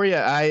do it for you.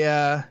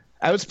 I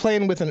was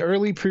playing with an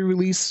early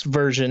pre-release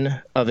version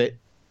of it,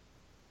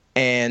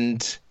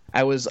 and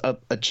I was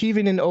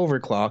achieving an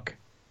overclock,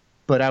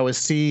 but I was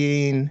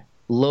seeing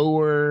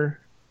lower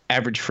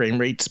average frame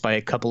rates by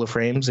a couple of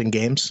frames in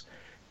games.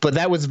 But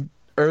that was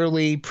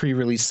early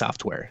pre-release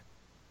software.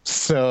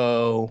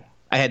 So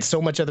I had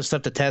so much other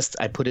stuff to test,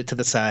 I put it to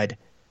the side.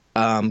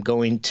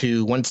 Going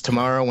to, once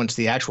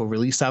the actual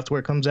release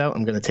software comes out,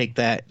 I'm going to take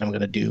that and I'm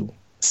going to do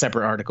a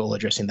separate article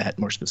addressing that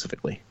more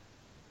specifically.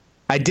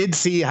 I did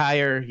see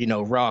higher,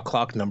 raw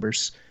clock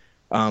numbers.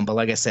 But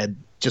like I said,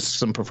 just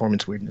some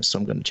performance weirdness, so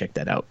I'm going to check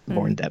that out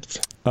more in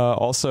depth.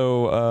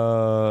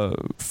 Also,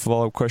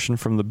 follow-up question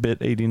from the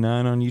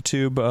Bit89 on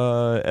YouTube.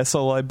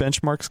 SLI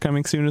benchmarks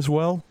coming soon as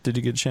well. Did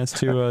you get a chance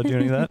to do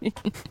any of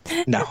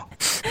that?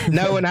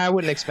 No, and I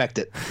wouldn't expect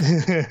it.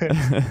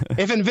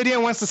 If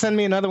NVIDIA wants to send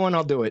me another one,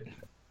 I'll do it.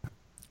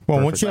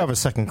 Well, once you have a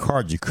second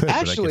card, you could.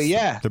 Actually,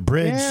 yeah. The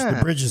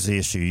bridge is the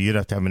issue. You'd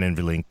have to have an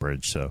NVLink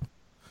bridge. So,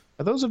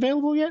 are those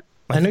available yet?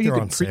 I know you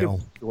can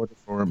pre-order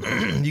for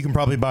them. You can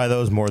probably buy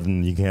those more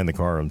than you can the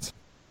cards.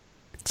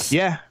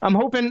 Yeah, I'm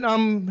hoping.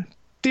 I'm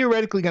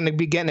theoretically going to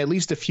be getting at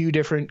least a few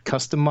different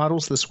custom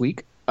models this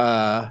week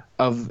of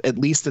at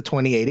least the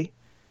 2080.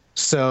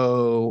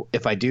 So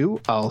if I do,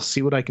 I'll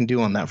see what I can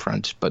do on that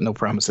front, but no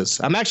promises.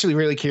 I'm actually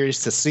really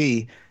curious to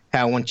see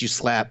how once you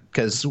slap,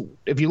 because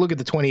if you look at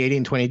the 2080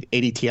 and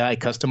 2080 Ti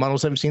custom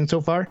models I've seen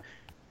so far,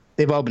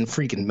 they've all been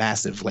freaking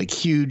massive, like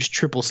huge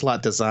triple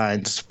slot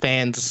designs,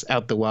 fans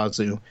out the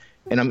wazoo.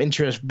 And I'm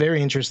very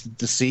interested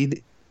to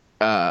see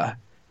the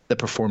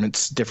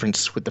performance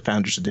difference with the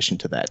Founders Edition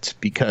to that,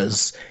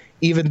 because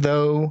even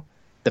though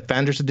the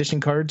Founders Edition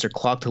cards are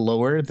clocked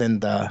lower than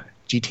the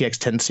GTX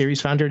 10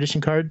 series Founder Edition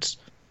cards,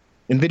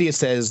 NVIDIA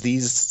says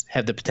these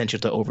have the potential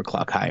to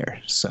overclock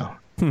higher. So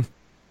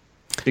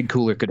big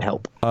cooler could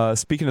help.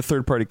 Speaking of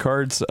third-party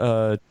cards,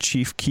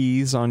 Chief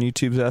Keys on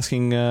YouTube's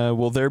asking,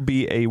 will there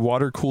be a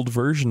water-cooled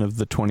version of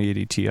the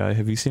 2080 Ti?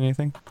 Have you seen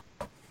anything?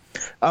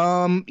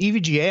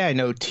 EVGA, I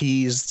know,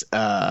 teased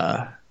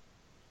For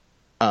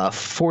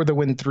the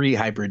Win 3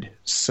 hybrid.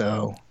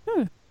 So,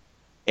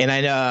 and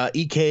I know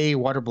EK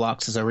Water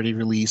Blocks has already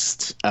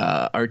released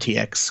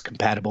RTX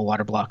compatible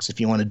water blocks if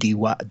you want to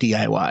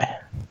DIY.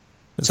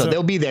 So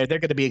they'll be there. They're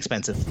going to be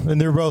expensive. And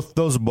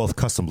those are both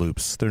custom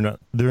loops.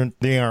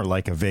 They aren't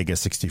like a Vega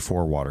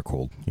 64 water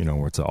cooled,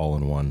 where it's an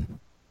all-in-one.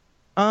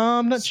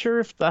 I'm not sure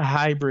if the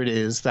hybrid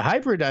is. The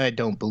hybrid I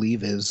don't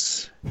believe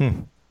is.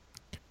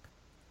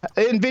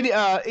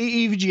 Nvidia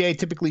EVGA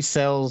typically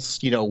sells,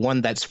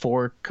 one that's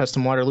for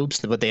custom water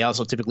loops, but they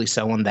also typically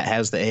sell one that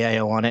has the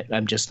AIO on it.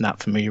 I'm just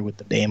not familiar with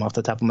the name off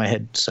the top of my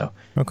head. So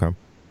okay.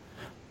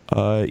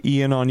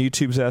 Ian on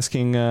YouTube's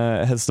asking,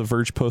 has The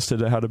Verge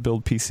posted how to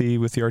build PC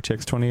with the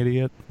RTX 2080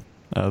 yet?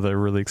 They're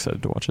really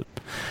excited to watch it.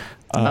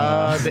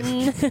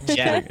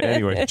 Yeah.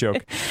 Anyway,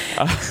 joke.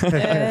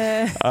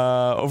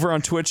 Over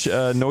on Twitch,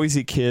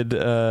 Noisy Kid,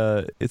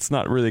 it's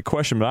not really a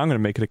question, but I'm going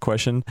to make it a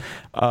question.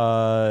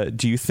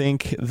 Do you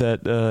think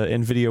that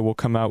Nvidia will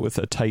come out with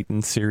a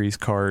Titan series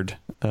card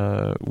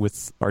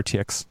with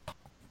RTX?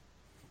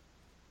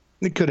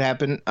 It could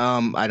happen.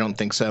 I don't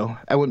think so.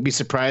 I wouldn't be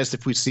surprised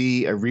if we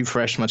see a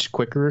refresh much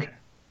quicker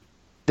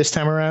this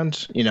time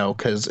around,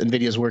 because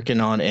NVIDIA is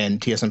working on and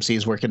TSMC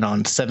is working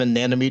on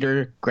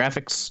 7-nanometer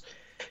graphics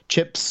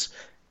chips,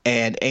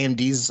 and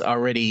AMD's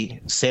already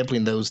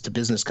sampling those to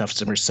business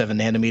customers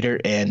 7-nanometer.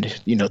 And,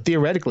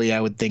 theoretically, I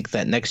would think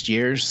that next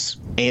year's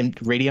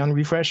Radeon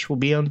refresh will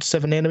be on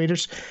 7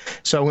 nanometers.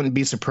 So I wouldn't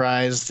be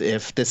surprised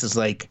if this is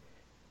like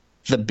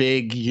the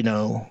big,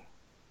 hello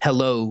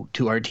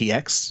to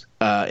RTX.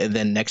 And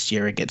then next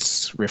year it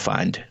gets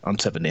refined on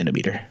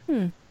 7-nanometer.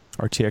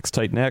 RTX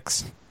Titan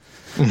X.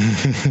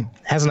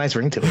 Has a nice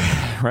ring to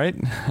it. Right?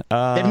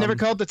 They've never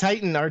called the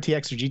Titan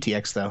RTX or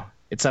GTX, though.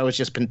 It's always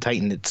just been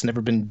Titan. It's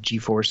never been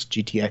GeForce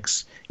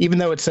GTX, even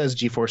though it says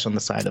GeForce on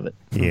the side of it.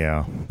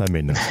 Yeah, that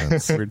made no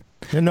sense. Weird.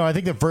 No, I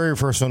think the very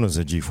first one was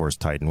a GeForce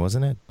Titan,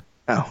 wasn't it?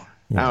 Oh,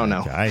 I don't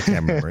know. I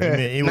can't remember.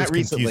 It was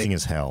confusing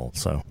as hell,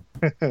 so...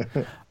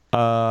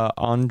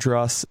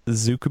 Andras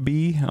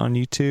Zukabi on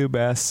YouTube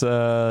asks,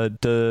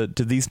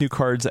 do these new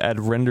cards add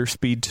render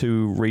speed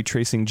to ray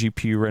tracing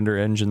GPU render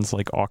engines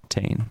like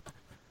Octane?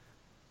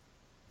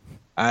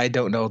 I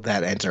don't know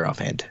that answer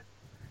offhand.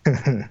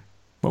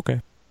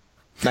 Okay.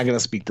 Not going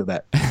to speak to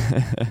that.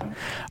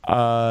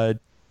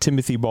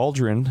 Timothy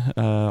Baldwin,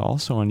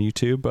 also on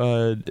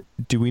YouTube.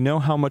 Do we know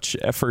how much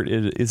effort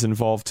it is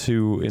involved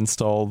to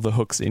install the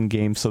hooks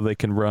in-game so they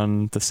can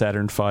run the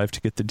Saturn V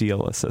to get the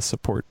DLSS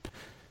support?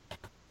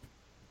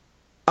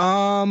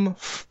 From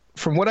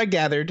what I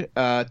gathered,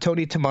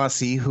 Tony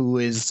Tomasi, who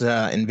is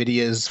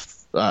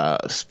NVIDIA's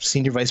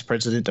Senior Vice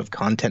President of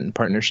Content and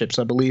Partnerships,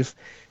 I believe,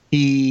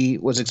 he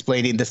was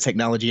explaining this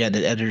technology at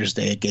an Editor's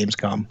Day at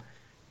Gamescom.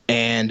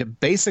 And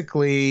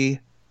basically,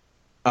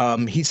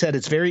 he said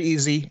it's very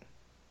easy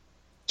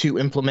to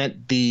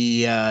implement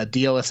the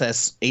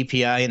DLSS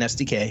API and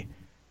SDK.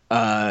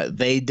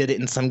 They did it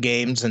in some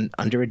games in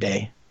under a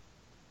day.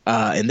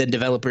 And then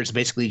developers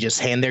basically just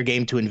hand their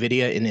game to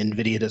NVIDIA, and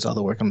NVIDIA does all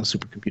the work on the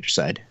supercomputer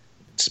side.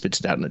 It spits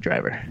it out in the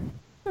driver.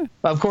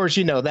 Of course,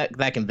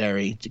 that can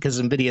vary,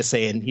 because NVIDIA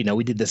saying,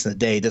 we did this in a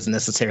day doesn't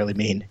necessarily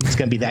mean it's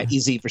going to be that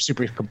easy for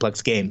super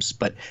complex games.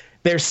 But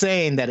they're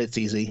saying that it's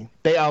easy.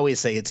 They always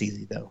say it's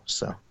easy, though.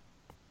 So,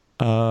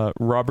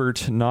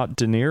 Robert Not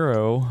De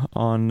Niro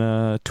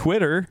on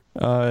Twitter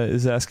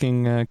is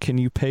asking, can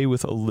you pay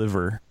with a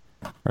liver?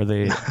 Are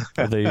they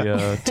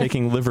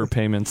taking liver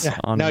payments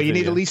on No, you NVIDIA?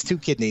 need at least 2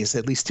 kidneys.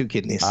 At least 2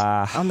 kidneys.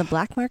 On the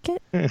black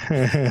market?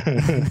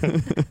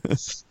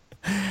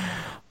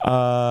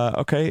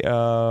 Okay.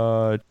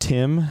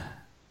 Tim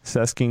is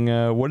asking,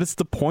 what is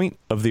the point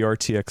of the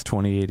RTX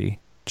 2080?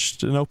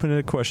 Just an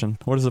open-ended question.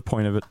 What is the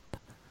point of it?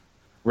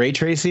 Ray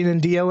tracing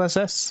and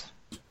DLSS.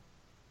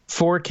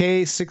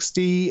 4K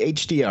 60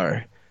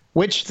 HDR,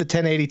 which the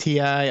 1080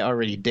 Ti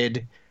already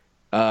did.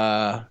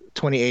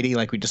 2080,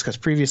 like we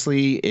discussed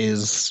previously,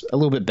 is a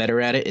little bit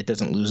better at it. It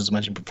doesn't lose as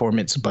much in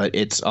performance, but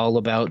it's all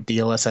about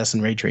DLSS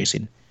and ray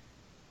tracing,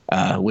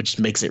 which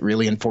makes it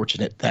really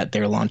unfortunate that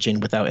they're launching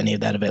without any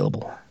of that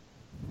available.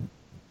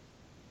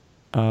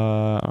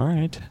 All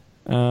right.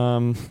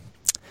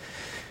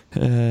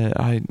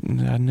 I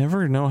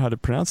never know how to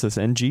pronounce this.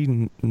 I'm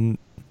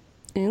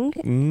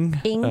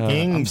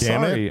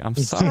sorry.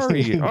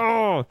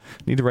 Oh,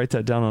 need to write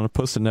that down on a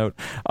post-it note.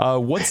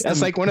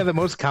 That's like one of the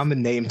most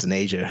common names in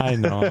Asia. I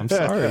know. I'm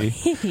sorry.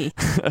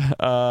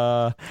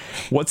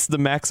 What's the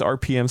max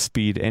RPM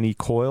speed? Any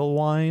coil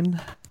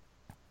whine?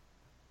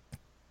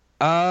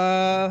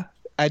 I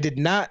did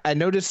not. I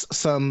noticed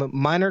some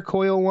minor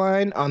coil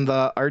whine on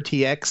the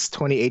RTX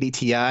 2080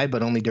 Ti,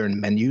 but only during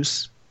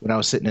menus when I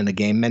was sitting in a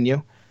game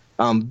menu.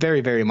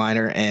 Very, very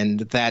minor,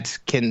 and that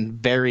can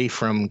vary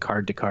from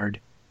card to card.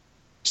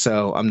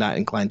 So I'm not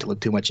inclined to look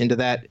too much into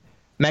that.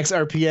 Max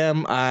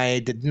RPM, I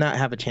did not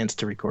have a chance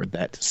to record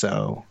that,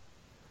 so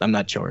I'm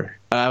not sure.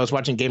 I was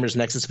watching Gamers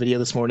Nexus video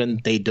this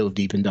morning. They dove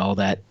deep into all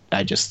that.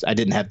 I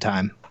didn't have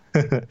time.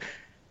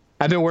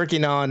 I've been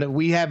working on.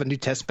 We have a new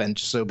test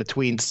bench, so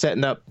between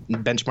setting up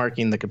and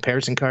benchmarking the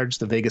comparison cards,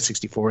 the Vega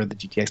 64, the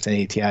GTX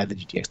 1080 Ti, the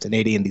GTX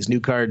 1080, and these new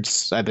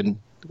cards, I've been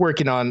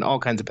working on all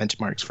kinds of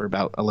benchmarks for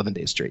about 11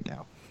 days straight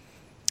now.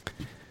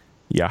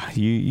 Yeah,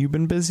 you've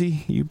been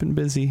busy. You've been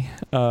busy.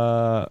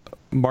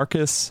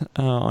 Marcus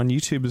on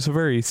YouTube is a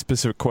very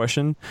specific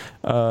question.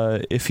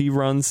 If he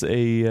runs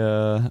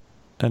an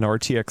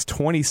RTX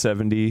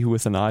 2070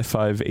 with an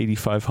i5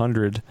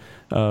 8500,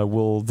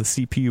 will the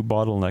CPU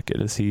bottleneck it?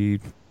 Is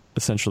he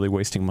essentially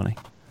wasting money?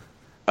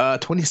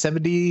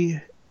 2070,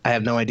 I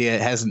have no idea.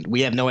 It hasn't.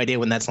 We have no idea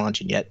when that's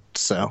launching yet,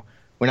 so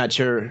we're not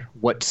sure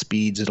what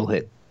speeds it'll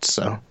hit.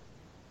 So, all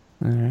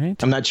right.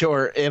 I'm not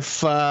sure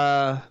if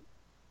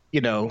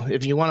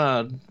if you want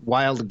a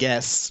wild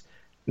guess,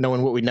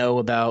 knowing what we know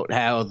about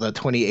how the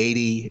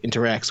 2080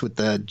 interacts with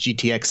the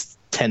GTX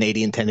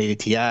 1080 and 1080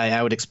 Ti,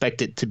 I would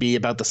expect it to be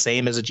about the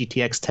same as a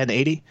GTX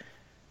 1080,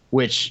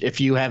 which if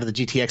you have the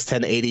GTX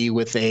 1080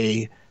 with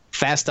a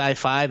fast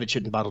i5, it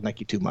shouldn't bottleneck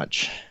you too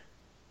much.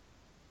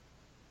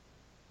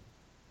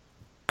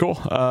 Cool.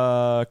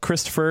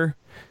 Christopher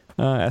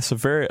asks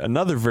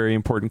another very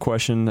important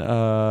question.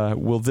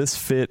 Will this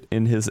fit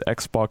in his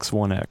Xbox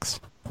One X?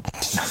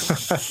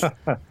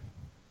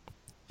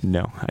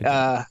 No.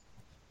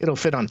 It'll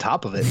fit on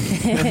top of it.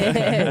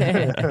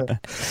 Hey,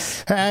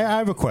 I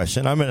have a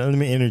question. Let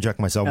me interject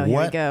myself. Oh,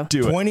 here we go. Do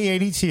it.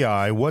 2080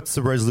 Ti, what's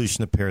the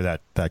resolution to pair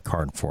that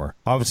card for?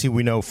 Obviously,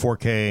 we know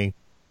 4K.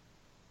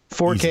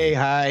 4K Easy.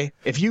 high.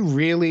 If you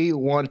really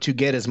want to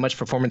get as much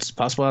performance as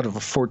possible out of a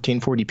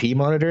 1440p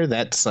monitor,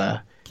 that's So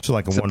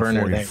like a it's a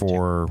burner there,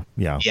 144.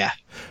 Yeah.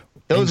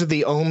 Those are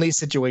the only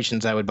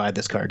situations I would buy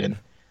this card in.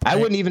 I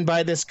wouldn't even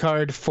buy this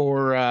card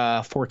for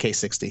 4K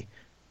 60.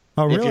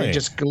 Oh, really? If you're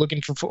just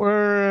looking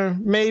for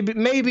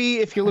maybe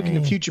if you're looking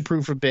to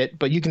future-proof a bit,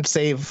 but you can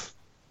save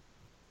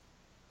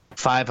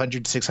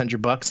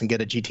 $500-$600 and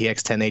get a GTX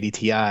 1080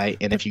 Ti,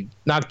 and if you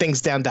knock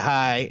things down to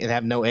high and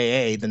have no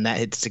AA, then that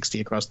hits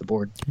 60 across the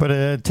board. But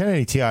a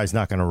 1080 Ti is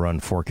not going to run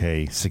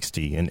 4K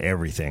 60 and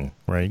everything,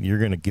 right? You're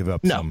going to give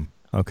up some.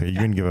 Okay, you're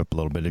going to give up a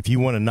little bit. If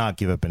you want to not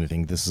give up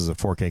anything, this is a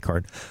 4K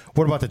card.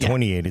 What about the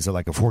 2080? Is it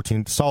like a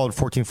solid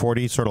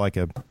 1440, sort of like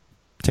a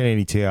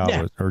 1080 Ti,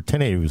 or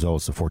 1080 was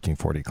always a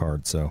 1440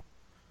 card, so.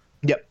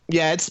 Yep.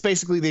 Yeah, it's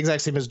basically the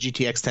exact same as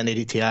GTX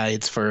 1080 Ti.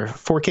 It's for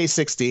 4K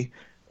 60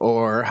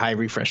 or high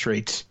refresh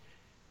rate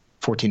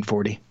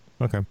 1440.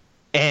 Okay.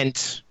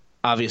 And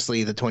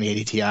obviously the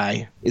 2080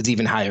 Ti is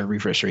even higher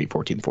refresh rate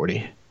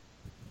 1440.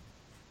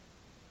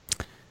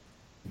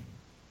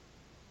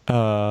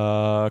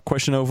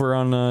 Question over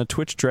on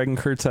Twitch. Dragon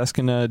Kurt's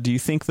asking, do you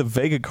think the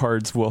Vega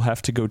cards will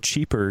have to go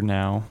cheaper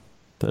now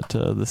that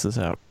this is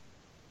out?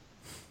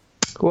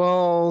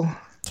 Well,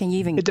 Can you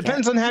even? it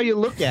depends on how you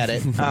look at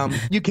it.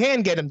 You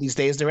can get them these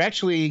days. They're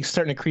actually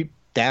starting to creep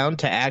down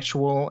to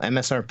actual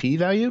MSRP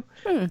value,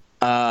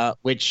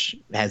 which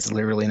has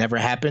literally never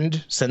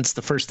happened since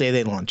the first day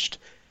they launched.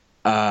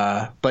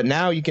 But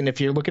now you can, if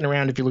you're looking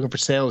for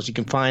sales, you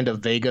can find a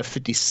Vega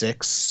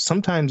 56,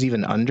 sometimes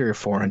even under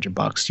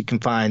 $400. You can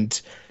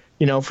find,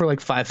 for like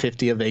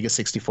 $550 a Vega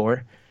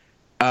 64.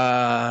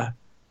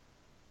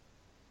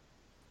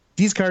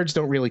 These cards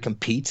don't really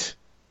compete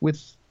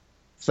with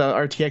the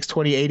RTX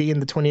 2080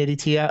 and the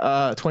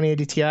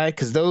 2080 Ti,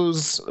 because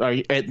those are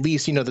at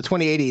least, the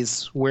 2080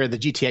 is where the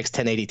GTX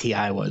 1080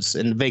 Ti was,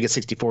 and the Vega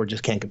 64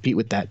 just can't compete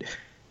with that.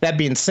 That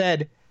being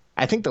said,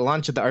 I think the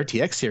launch of the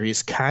RTX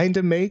series kind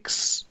of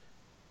makes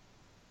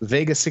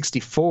Vega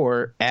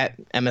 64 at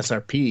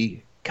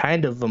MSRP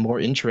kind of a more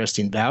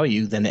interesting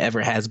value than it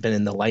ever has been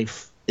in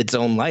its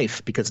own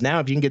life, because now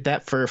if you can get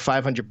that for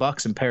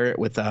 $500 and pair it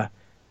with a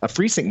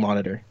FreeSync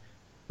monitor,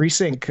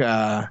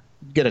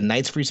 get a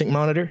nice FreeSync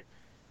monitor.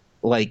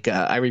 Like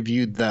I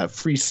reviewed the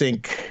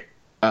FreeSync,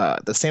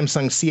 the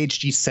Samsung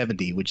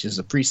CHG70, which is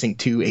a FreeSync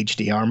 2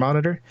 HDR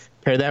monitor.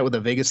 Pair that with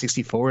a Vega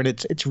 64, and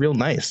it's real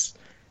nice.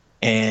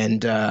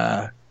 And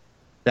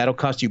that'll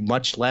cost you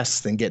much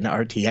less than getting an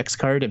RTX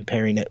card and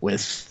pairing it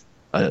with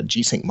a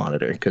G-Sync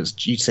monitor, because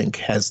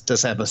G-Sync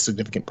does have a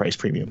significant price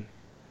premium.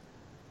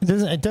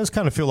 It does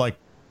kind of feel like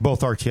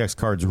both RTX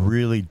cards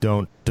really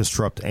don't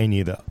disrupt any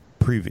of the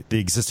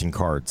existing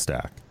card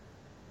stack,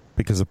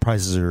 because the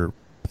prices are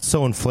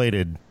so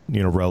inflated,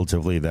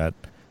 relatively that,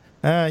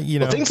 Well,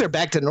 things are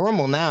back to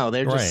normal now.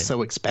 They're just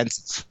so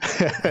expensive.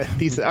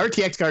 These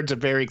RTX cards are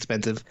very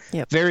expensive,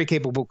 very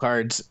capable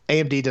cards.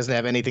 AMD doesn't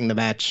have anything to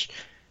match.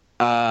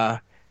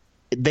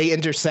 They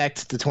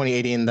intersect the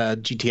 2080 and the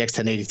GTX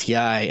 1080 Ti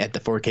at the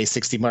 4K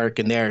 60 mark,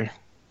 and they're,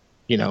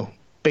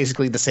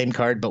 basically the same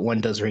card, but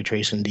one does ray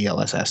tracing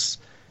DLSS.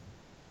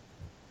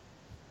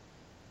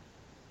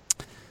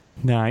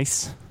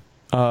 Nice.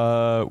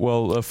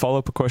 Well, a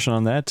follow-up question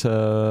on that.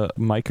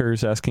 Miker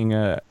is asking,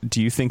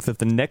 do you think that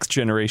the next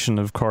generation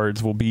of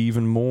cards will be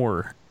even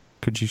more?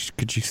 Could you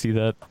see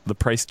that the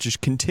price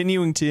just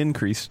continuing to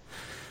increase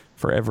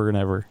forever and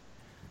ever?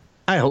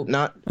 I hope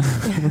not.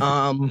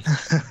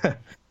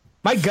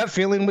 My gut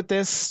feeling with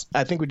this,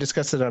 I think we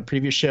discussed it on a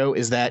previous show,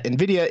 is that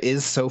Nvidia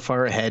is so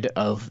far ahead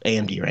of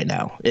AMD right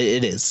now.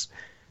 It is.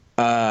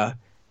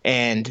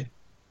 And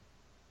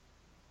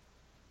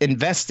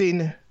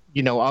investing,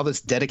 all this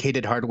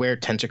dedicated hardware,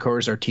 Tensor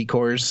cores or T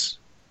cores,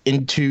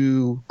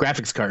 into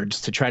graphics cards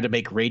to try to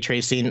make ray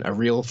tracing a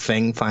real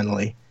thing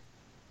finally,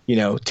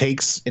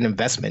 takes an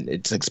investment.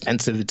 It's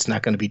expensive. It's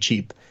not going to be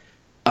cheap.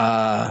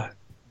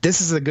 This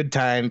is a good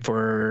time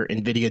for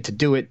Nvidia to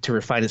do it, to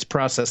refine its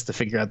process, to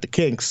figure out the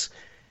kinks,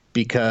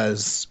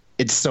 because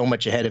it's so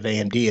much ahead of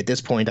AMD at this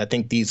point. I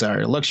think these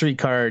are luxury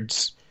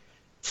cards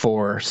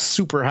for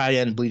super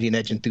high-end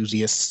bleeding-edge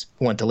enthusiasts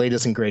who want the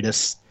latest and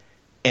greatest,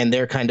 and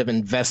they're kind of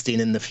investing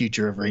in the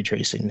future of ray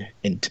tracing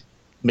and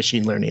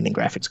machine learning and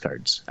graphics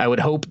cards. I would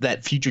hope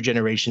that future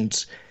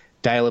generations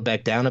dial it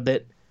back down a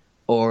bit,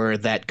 or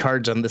that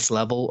cards on this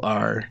level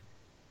are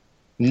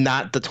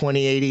not the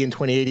 2080 and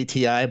 2080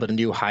 Ti, but a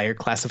new higher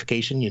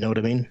classification. You know what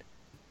I mean?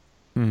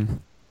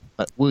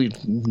 But we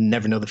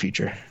never know the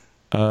future.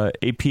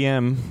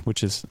 APM,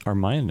 which are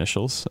my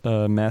initials,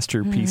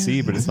 Master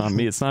PC, but it's not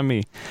me. It's not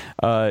me.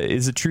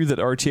 Is it true that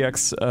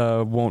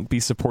RTX won't be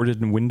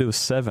supported in Windows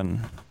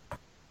 7?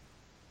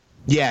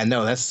 Yeah,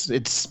 no,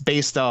 it's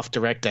based off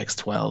DirectX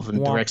 12, and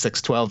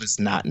DirectX 12 is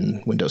not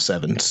in Windows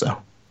 7.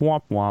 So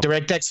womp womp. the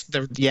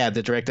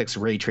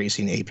DirectX ray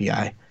tracing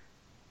API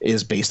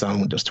is based on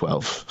Windows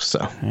 12. So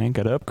I ain't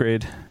got to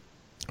upgrade.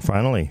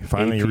 Finally,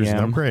 you're an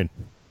upgrade.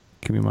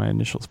 Give me my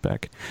initials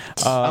back.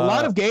 A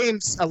lot of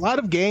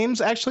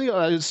games actually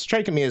was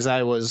striking me as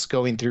I was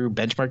going through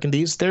benchmarking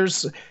these.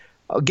 There's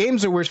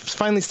games that we're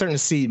finally starting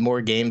to see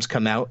more games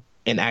come out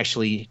and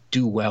actually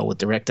do well with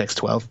DirectX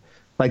 12.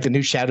 Like the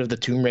new Shadow of the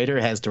Tomb Raider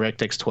has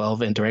DirectX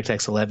 12 and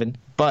DirectX 11,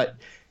 but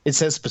it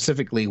says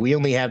specifically we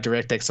only have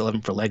DirectX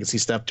 11 for legacy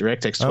stuff.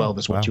 DirectX 12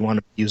 is what you want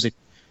to use it.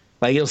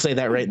 Like you'll say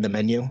that right in the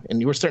menu,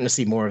 and we're starting to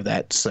see more of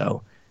that.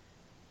 So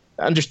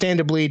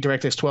understandably,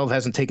 DirectX 12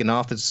 hasn't taken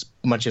off as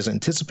much as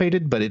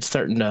anticipated, but it's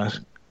starting to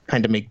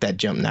kind of make that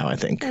jump now, I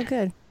think. Oh,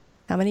 good.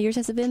 How many years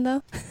has it been,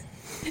 though?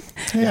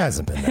 It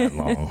hasn't been that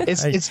long.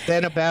 It's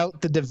been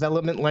about the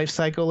development life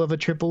cycle of a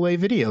AAA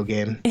video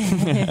game.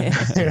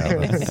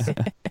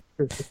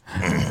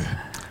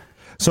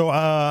 So,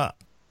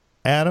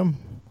 Adam?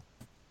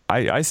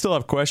 I still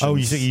have questions. Oh,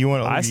 you think you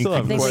want to? I still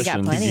have questions. We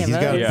got plenty of He's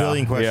got a those.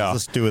 billion questions. Yeah.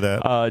 Let's do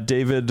that.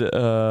 David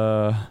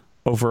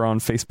over on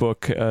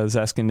Facebook is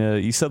asking,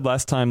 you said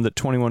last time that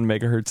 21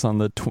 megahertz on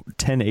the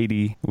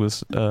 1080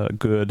 was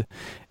good,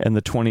 and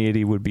the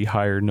 2080 would be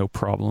higher, no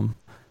problem.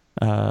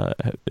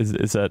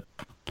 Is that...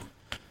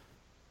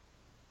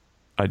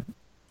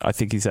 I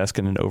think he's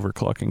asking an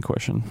overclocking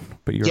question,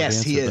 but you already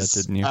answered that,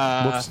 didn't you?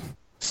 Whoops.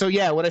 So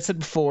yeah, what I said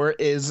before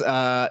is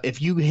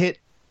if you hit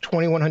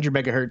 2100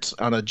 megahertz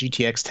on a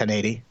GTX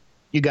 1080,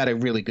 you got a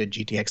really good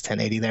GTX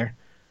 1080 there.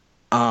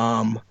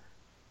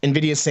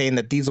 NVIDIA is saying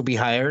that these will be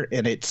higher,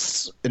 and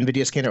its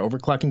NVIDIA Scanner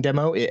overclocking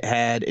demo,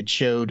 it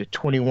showed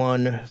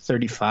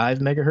 2135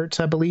 megahertz,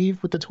 I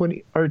believe, with the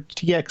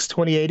RTX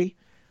 2080.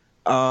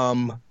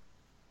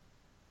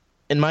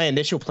 In my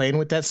initial playing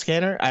with that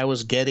scanner, I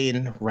was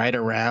getting right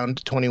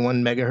around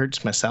 21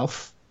 megahertz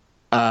myself.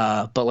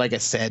 But like I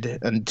said,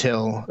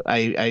 until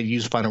I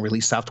use final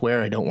release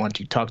software, I don't want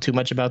to talk too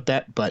much about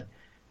that. But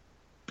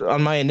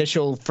on my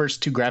initial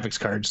first two graphics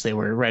cards, they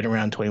were right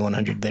around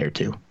 2100 there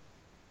too.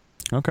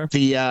 Okay.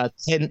 The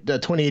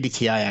 2080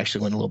 Ti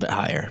actually went a little bit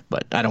higher,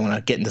 but I don't want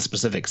to get into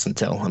specifics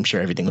until I'm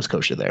sure everything was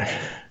kosher there.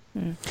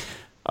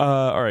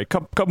 All right,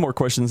 couple more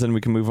questions, and we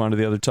can move on to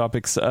the other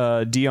topics.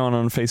 Dion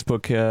on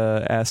Facebook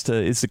asked,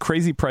 is the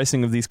crazy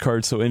pricing of these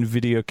cards so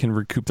NVIDIA can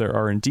recoup their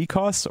R&D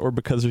costs, or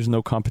because there's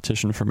no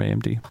competition from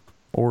AMD,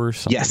 or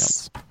something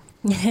else?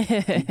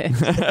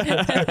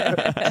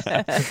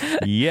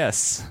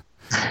 Yes.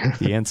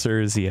 The answer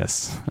is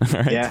yes.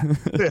 All right. Yeah.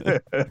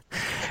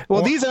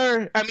 Well, these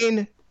are,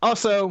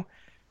 also,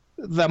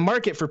 the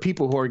market for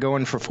people who are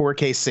going for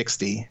 4K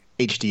 60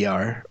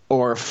 HDR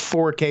or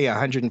 4K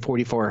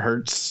 144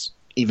 hertz,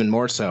 even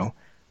more so,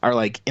 are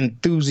like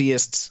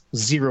enthusiasts,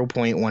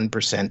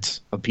 0.1%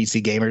 of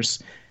PC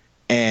gamers.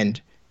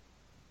 And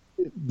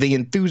the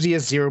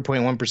enthusiast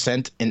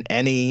 0.1% in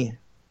any,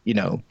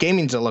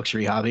 gaming's a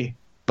luxury hobby,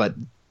 but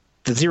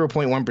the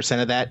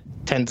 0.1% of that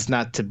tends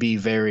not to be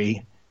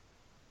very,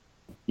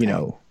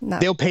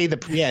 they'll pay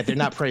they're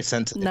not price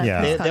sensitive.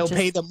 They'll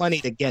pay the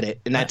money to get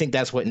it. And I think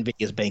that's what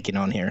NVIDIA's banking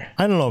on here.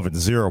 I don't know if it's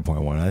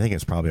 0.1. I think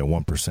it's probably a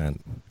 1%,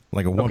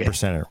 like a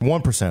 1%er.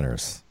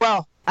 1%ers.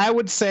 Well, I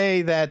would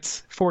say that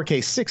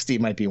 4K 60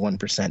 might be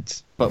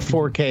 1%, but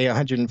 4K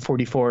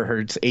 144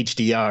 hertz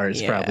HDR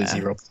is probably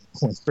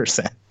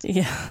 0.1%.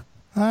 Yeah.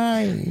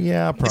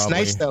 Yeah, probably. It's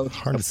nice, though.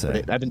 Hard to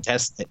say. I've been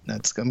testing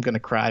it. I'm going to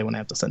cry when I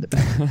have to send it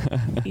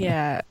back.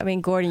 Yeah.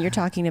 Gordon, you're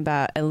talking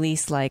about at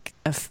least like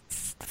a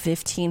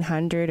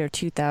 $1,500 or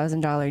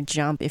 $2,000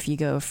 jump if you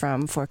go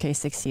from 4K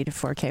 60 to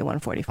 4K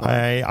 144.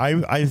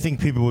 I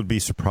think people would be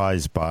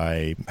surprised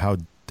by how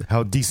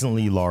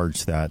decently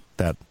large that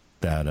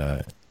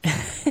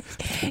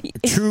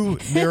True,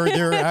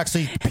 they're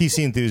actually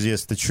PC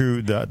enthusiasts.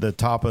 The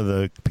top of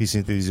the PC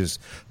enthusiasts,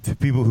 the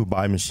people who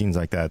buy machines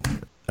like that,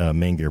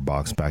 main gear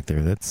box back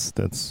there.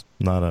 That's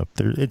not a.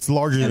 It's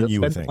larger than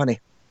you would think. Funny.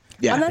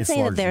 Yeah, I'm not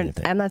saying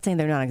that I'm not saying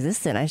they're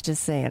non-existent. I was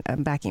just saying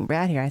I'm backing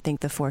Brad here. I think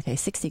the 4K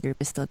 60 group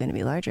is still going to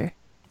be larger.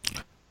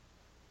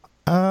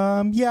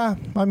 Yeah,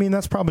 I mean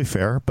that's probably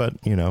fair,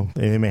 but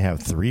they may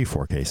have 3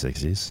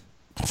 4K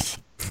 60s.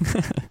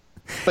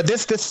 But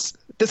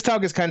this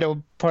talk is kind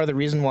of part of the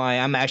reason why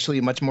I'm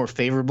actually much more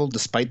favorable,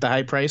 despite the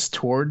high price,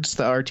 towards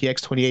the RTX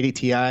 2080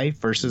 Ti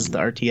versus the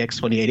RTX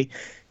 2080,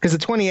 because the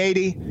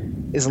 2080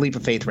 is a leap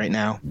of faith right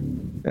now.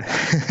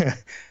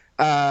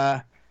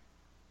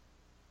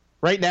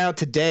 Right now,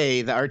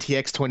 today, the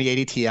RTX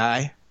 2080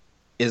 Ti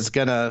is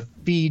gonna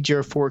feed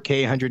your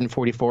 4K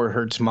 144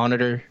 hertz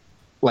monitor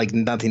like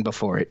nothing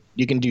before it.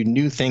 You can do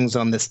new things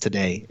on this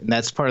today, and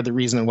that's part of the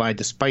reason why,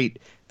 despite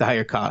the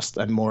higher cost,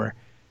 I'm more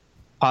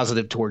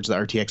positive towards the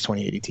RTX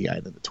 2080 Ti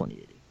than the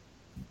 2080.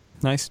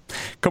 Nice.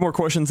 A couple more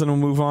questions and we'll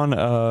move on.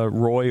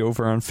 Roy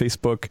over on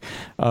Facebook.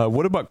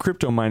 What about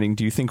crypto mining?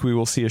 Do you think we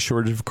will see a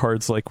shortage of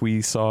cards like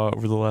we saw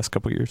over the last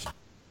couple of years?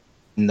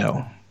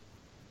 No.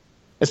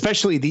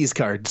 Especially these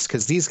cards,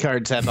 because these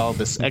cards have all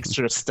this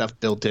extra stuff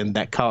built in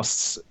that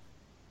costs.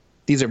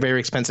 These are very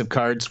expensive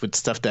cards with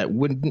stuff that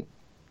wouldn't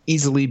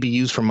easily be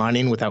used for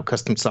mining without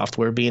custom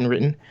software being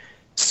written.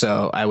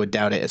 So I would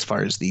doubt it as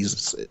far as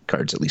these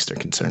cards at least are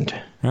concerned.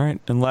 All right.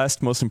 And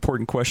last, most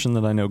important question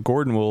that I know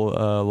Gordon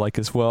will like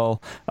as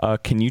well.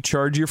 Can you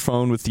charge your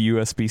phone with the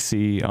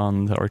USB-C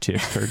on the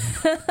RTX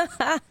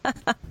card?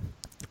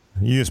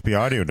 USB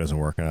audio doesn't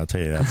work, and I'll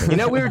tell you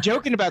that. We were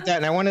joking about that,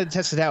 and I wanted to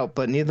test it out,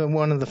 but neither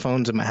one of the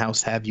phones in my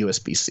house have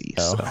USB-C.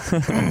 Oh.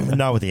 So.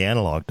 Not with the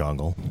analog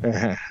dongle.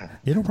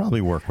 It'll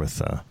probably work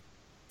with,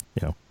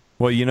 Well,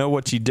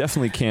 what you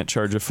definitely can't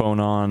charge a phone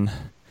on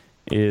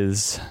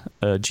is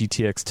a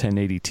GTX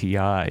 1080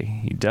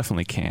 Ti. You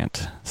definitely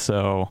can't.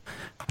 So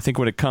I think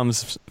when it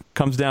comes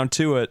down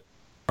to it,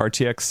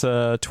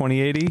 RTX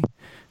 2080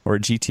 or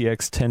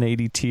GTX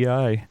 1080 Ti.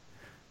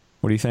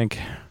 What do you think?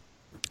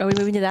 Are we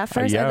moving to that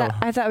first? Yeah.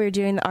 I thought we were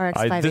doing the RX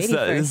 580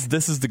 first.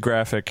 This is the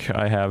graphic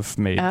I have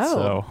made.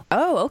 Oh,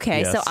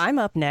 okay. Yes. So I'm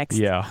up next.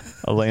 Yeah,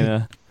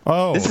 Elena.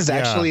 This is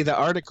actually the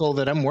article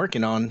that I'm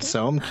working on,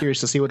 so I'm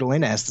curious to see what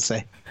Elena has to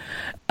say.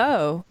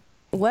 Oh,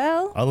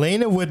 well.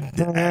 Elena would.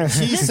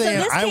 She's saying,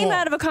 this came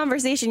out of a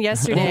conversation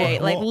yesterday,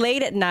 like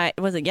late at night.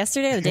 Was it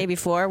yesterday or the day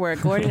before, where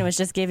Gordon was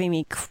just giving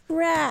me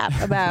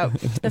crap about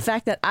the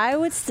fact that I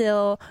would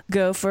still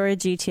go for a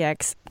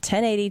GTX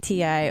 1080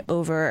 Ti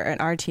over an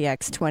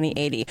RTX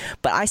 2080.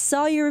 But I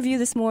saw your review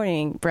this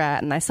morning,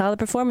 Brad, and I saw the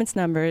performance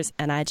numbers,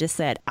 and I just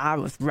said, I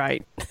was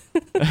right.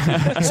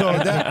 So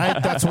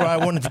that's what I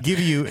wanted to give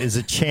you, is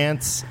a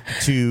chance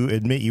to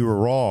admit you were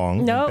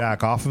wrong. Nope.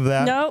 Back off of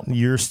that. Nope.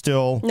 You're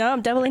still... No,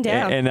 I'm doubling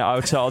down. And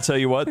I'll tell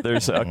you what,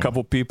 there's a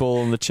couple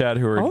people in the chat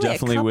who are Only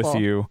definitely with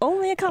you.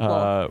 Only a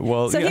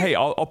couple. So hey,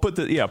 I'll put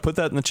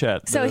that in the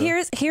chat. So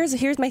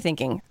here's my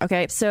thinking.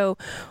 Okay, so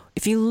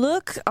if you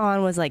look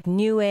on like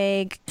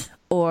Newegg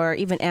or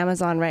even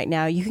Amazon right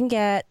now, you can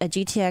get a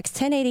GTX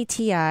 1080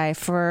 Ti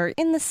for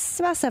about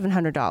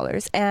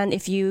 $700, and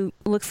if you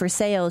look for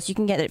sales, you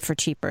can get it for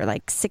cheaper,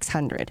 like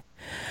 $600.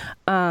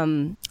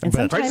 And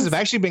prices have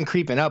actually been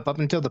creeping up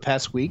until the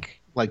past week.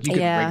 Like you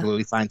could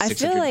regularly find $650. I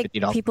feel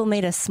like people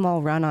made a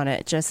small run on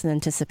it just in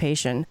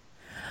anticipation.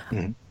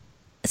 Mm-hmm.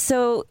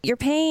 So you're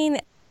paying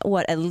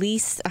at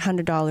least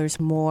 $100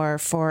 more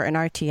for an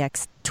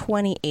RTX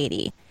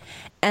 2080.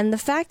 And the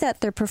fact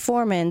that their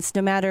performance,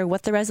 no matter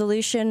what the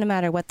resolution, no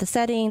matter what the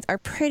settings, are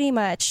pretty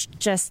much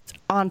just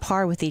on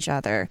par with each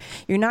other.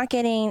 You're not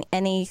getting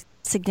any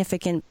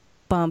significant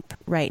bump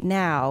right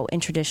now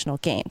in traditional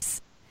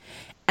games.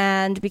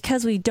 And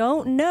because we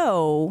don't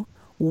know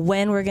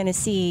when we're going to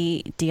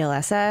see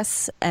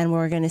DLSS and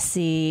we're going to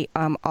see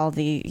all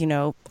the,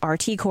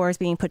 RT cores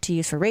being put to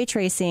use for ray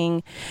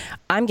tracing,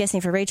 I'm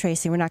guessing for ray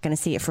tracing, we're not going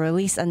to see it for at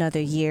least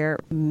another year,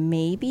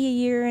 maybe a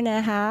year and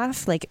a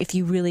half, like if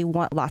you really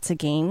want lots of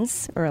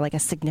games or like a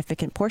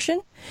significant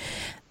portion.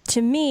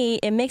 To me,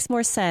 it makes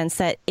more sense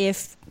that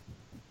if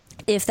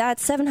that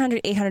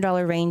 $700,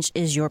 $800 range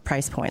is your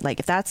price point, like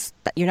if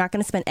you're not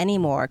going to spend any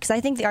more, because I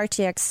think the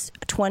RTX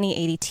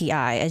 2080 Ti,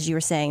 as you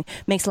were saying,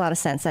 makes a lot of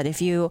sense, that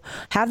if you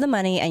have the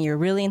money and you're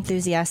really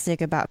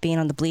enthusiastic about being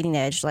on the bleeding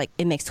edge, like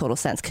it makes total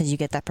sense because you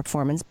get that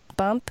performance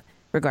bump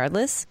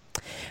regardless.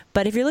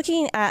 But if you're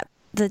looking at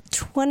the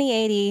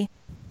 2080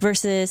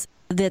 versus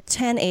the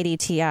 1080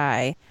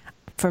 Ti,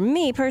 for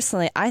me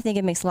personally, I think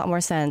it makes a lot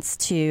more sense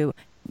to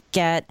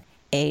get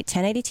a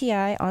 1080 Ti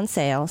on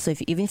sale. So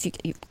even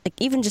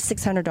just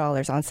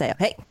 $600 on sale.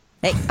 Hey,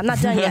 I'm not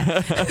done yet.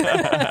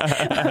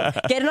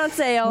 Get it on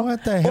sale.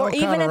 What the hell? Or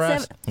even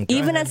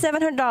at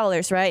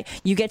 $700, right?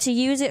 You get to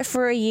use it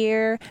for a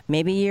year,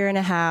 maybe a year and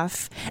a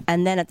half,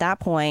 and then at that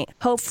point,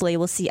 hopefully,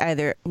 we'll see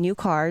either new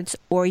cards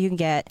or you can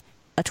get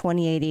a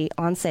 2080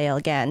 on sale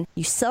again.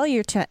 You sell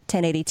your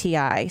 1080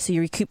 Ti, so you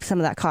recoup some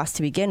of that cost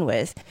to begin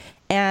with,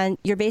 and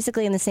you're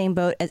basically in the same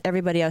boat as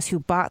everybody else who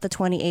bought the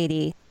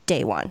 2080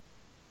 day one.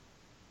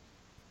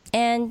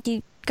 And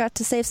you got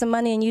to save some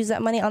money and use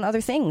that money on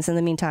other things in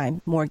the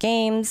meantime. More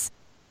games,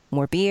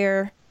 more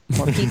beer,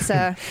 more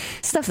pizza,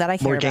 stuff that I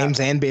care more about. games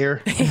and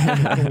beer.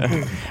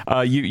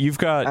 You've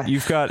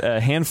got a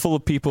handful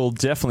of people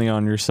definitely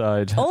on your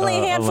side. Only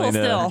a handful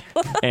Elena,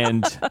 still.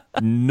 And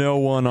no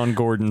one on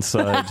Gordon's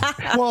side.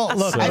 Well,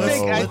 look, So-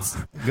 let's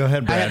go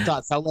ahead, I Brad. have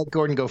thoughts. I'll let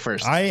Gordon go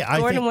first. I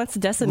Gordon think, wants to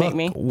decimate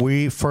me.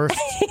 We first,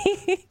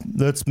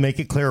 let's make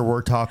it clear.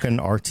 We're talking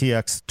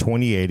RTX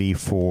 2080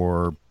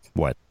 for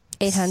what?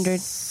 800.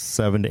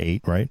 7 to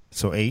 8, right?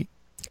 So 8.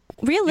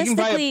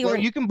 Realistically,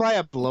 you can buy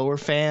a blower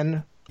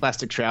fan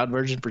plastic shroud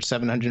version for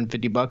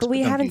 $750, but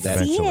we don't haven't do that.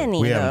 seen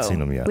any. We haven't though. seen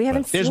them yet, We but-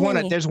 haven't There's seen one.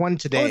 any. There's one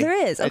today. Oh,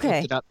 there is. I looked Okay.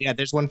 it up. Yeah,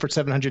 there's one for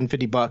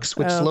 $750,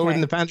 which is Oh, lower okay.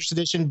 than the Founders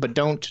Edition. But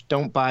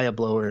don't buy a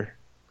blower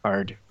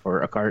card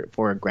for a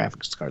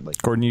graphics card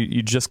like. Gordon,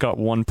 you just got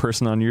one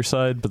person on your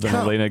side, but then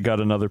Elena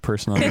got another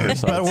person on her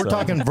side. But we're so-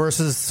 talking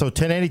versus, so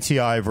 1080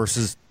 Ti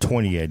versus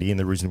 2080. And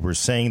the reason we're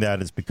saying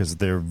that is because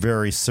they're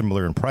very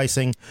similar in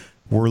pricing.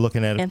 We're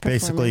looking at And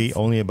basically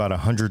performance. only about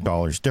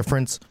 $100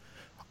 difference.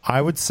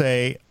 I would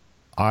say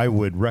I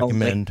would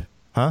recommend,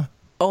 huh?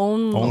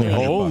 Only.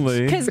 $100.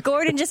 Only. Because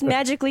Gordon just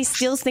magically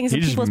steals things He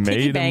from just people's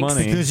piggy made banks.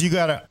 money. Because you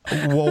gotta,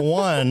 well,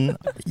 one,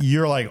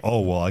 you're like, oh,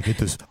 well, I get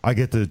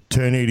the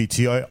 1080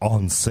 Ti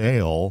on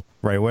sale,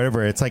 right?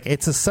 Whatever. It's like,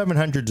 it's a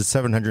 $700 to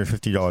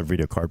 $750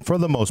 video card for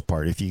the most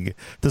part. If you,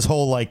 this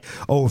whole like,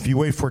 oh, if you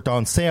wait for it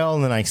on sale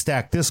and then I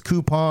stack this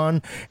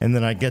coupon and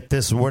then I get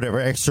this whatever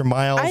extra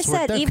miles, I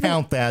said don't even,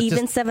 count that.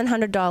 even Just-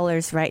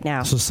 $700 right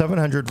now. so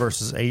 700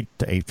 versus 8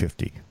 to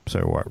 850. So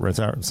what? Does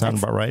that sound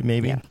about right?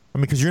 Maybe. Yeah. I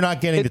mean, because you're not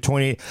getting the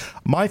 28.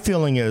 My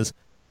feeling is,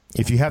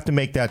 if you have to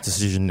make that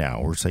decision now,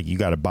 or it's like you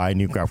got to buy a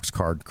new graphics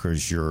card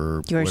because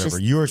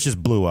yours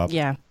just blew up,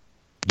 Yeah.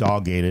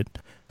 dog ate it,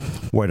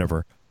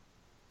 whatever.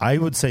 I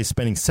would say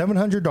spending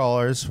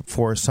 $700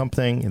 for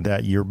something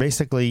that you're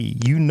basically,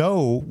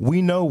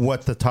 we know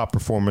what the top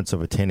performance of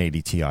a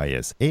 1080 Ti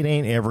is. It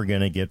ain't ever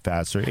going to get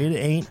faster. It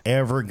ain't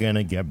ever going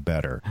to get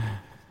better.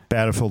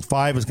 Battlefield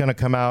 5 is going to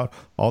come out.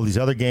 All these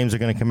other games are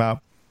going to come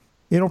out.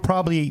 It'll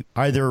probably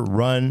either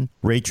run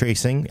ray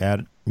tracing at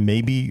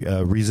maybe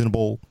a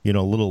reasonable, a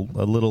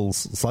little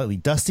slightly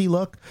dusty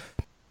look,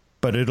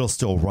 but it'll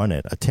still run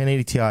it. A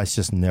 1080 Ti is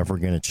just never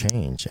going to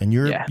change. And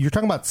you're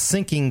talking about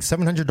sinking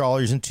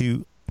 $700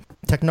 into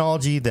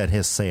technology that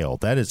has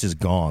sailed. That is just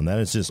gone. That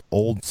is just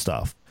old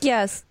stuff.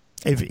 Yes.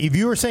 If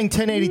you were saying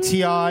 1080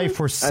 Ti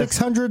for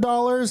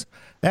 $600,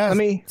 that's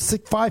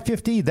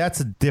 $550. That's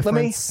a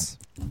difference.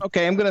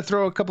 Okay, I'm gonna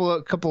throw a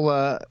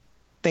couple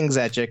things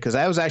at you because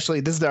I was actually,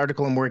 this is the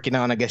article I'm working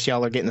on. I guess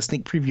y'all are getting a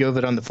sneak preview of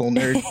it on the Full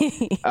Nerd.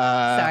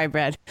 Sorry,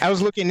 Brad. I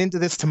was looking into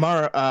this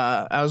tomorrow.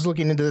 I was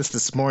looking into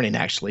this morning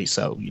actually.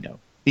 So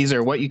these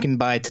are what you can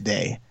buy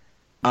today.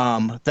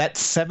 That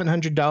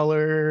 $700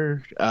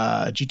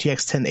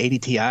 GTX 1080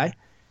 Ti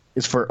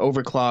is for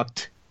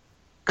overclocked,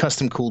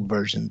 custom cooled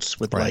versions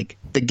with like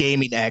the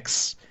Gaming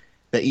X,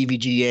 the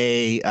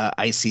EVGA,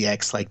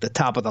 ICX, like the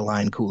top of the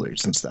line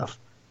coolers and stuff.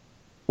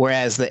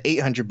 Whereas the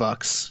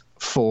 $800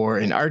 for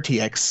an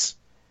RTX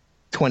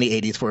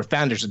 2080 is for a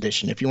Founders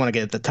Edition. If you want to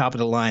get at the top of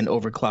the line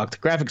overclocked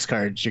graphics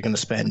cards, you're going to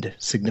spend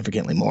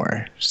significantly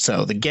more.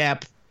 So the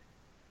gap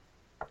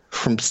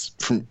from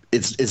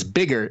is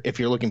bigger if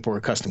you're looking for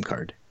a custom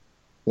card.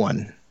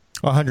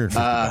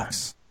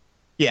 $150.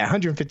 Yeah,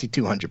 $150,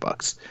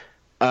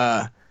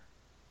 $200.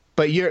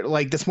 But you're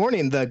like this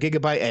morning, the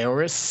Gigabyte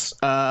Aorus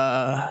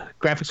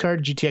graphics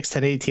card GTX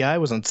 1080 Ti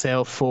was on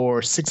sale for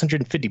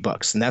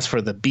 $650, and that's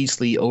for the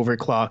beastly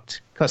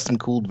overclocked custom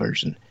cooled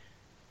version.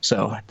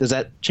 So does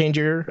that change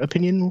your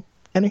opinion,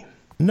 Kenny?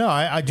 No,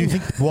 I do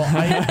think. Well,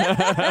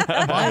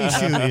 my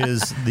issue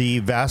is the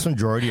vast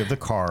majority of the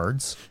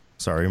cards.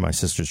 Sorry, my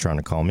sister's trying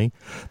to call me.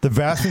 The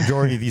vast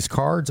majority of these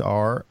cards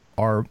are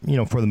for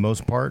the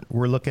most part,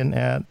 we're looking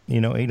at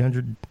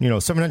 $800,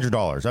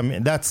 $700. I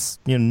mean, that's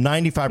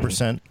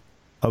 95%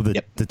 of the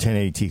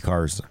 1080 Ti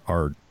cards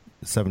are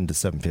 $700 to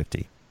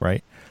 $750,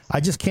 right?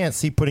 I just can't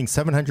see putting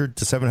 $700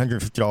 to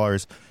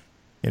 $750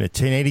 in a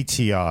 1080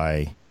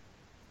 Ti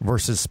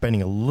versus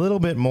spending a little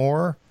bit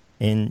more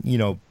in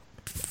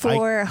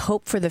For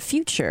hope for the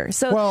future.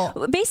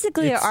 So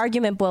basically, our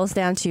argument boils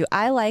down to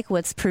I like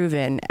what's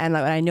proven and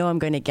I know I'm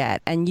going to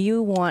get, and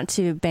you want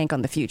to bank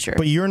on the future.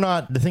 But you're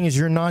not. The thing is,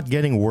 you're not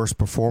getting worse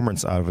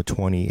performance out of a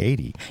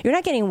 2080. You're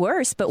not getting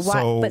worse, but why?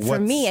 So but for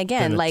me,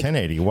 again, like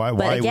 1080. Why?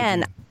 But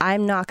again,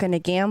 I'm not going to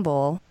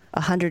gamble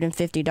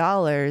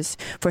 $150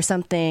 for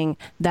something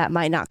that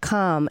might not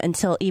come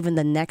until even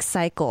the next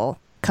cycle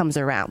comes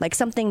around. Like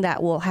something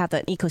that will have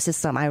an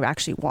ecosystem I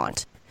actually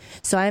want.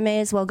 So I may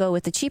as well go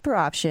with the cheaper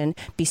option,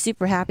 be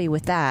super happy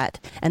with that,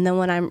 and then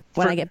when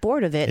I get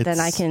bored of it, then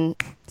I can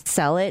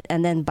sell it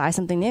and then buy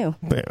something new.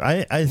 But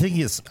I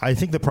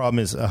think the problem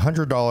is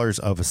 $100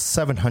 of a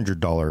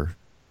 $700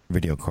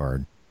 video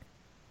card.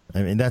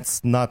 I mean,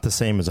 that's not the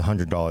same as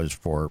 $100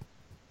 for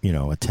a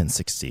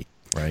 1060.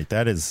 right?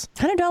 That is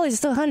 $100 is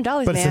still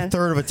 $100, but man. it's a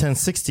third of a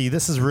 1060.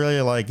 This is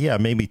really like,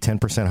 maybe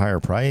 10% higher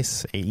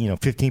price,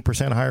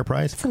 15% higher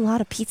price. It's a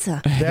lot of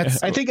pizza.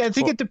 That's I think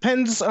it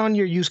depends on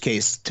your use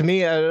case. To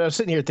me, I was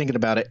sitting here thinking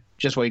about it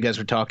just while you guys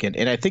were talking,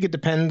 and I think it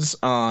depends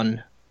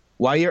on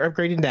why you're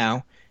upgrading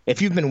now. If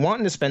you've been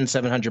wanting to spend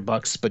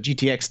 $700, but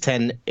GTX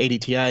 1080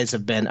 Ti's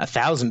have been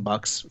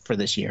 $1,000 for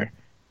this year,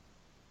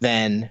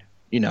 then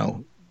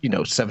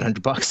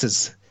 $700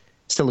 is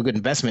still a good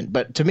investment.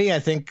 But to me, I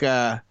think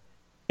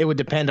it would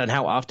depend on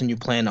how often you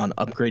plan on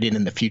upgrading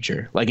in the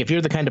future. Like if you're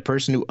the kind of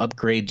person who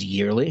upgrades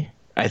yearly,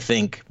 I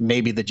think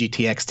maybe the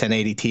GTX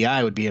 1080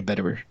 Ti would be a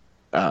better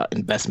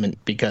investment,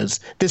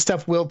 because this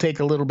stuff will take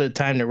a little bit of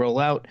time to roll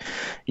out.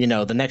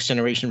 The next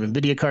generation of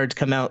Nvidia cards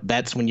come out.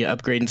 That's when you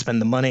upgrade and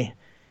spend the money.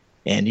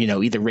 And,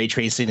 either ray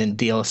tracing and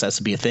DLSS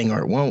will be a thing or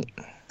it won't.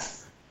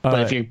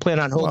 But if you plan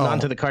on holding on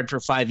to the card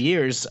for 5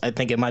 years, I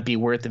think it might be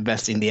worth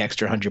investing the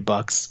extra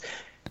 $100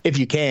 if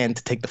you can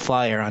to take the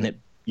flyer on it,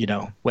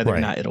 whether or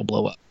not it'll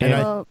blow up.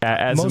 And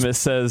Azimuth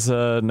says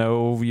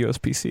no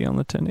USB-C on the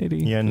 1080.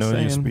 Yeah, no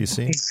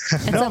USB-C. It's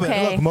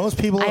okay. Look, most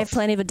people. I have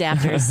plenty of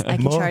adapters. I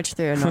can charge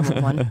through a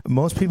normal one.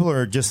 Most people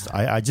are just.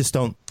 I just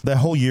don't. The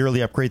whole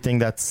yearly upgrade thing.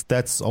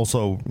 That's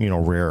also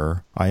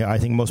rarer. I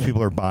think most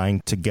people are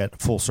buying to get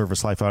full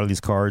service life out of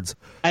these cards.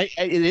 It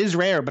is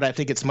rare, but I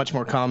think it's much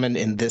more common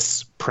in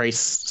this price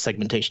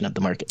segmentation of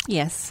the market.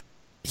 Yes.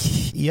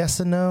 Yes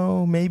and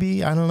no,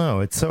 maybe. I don't know.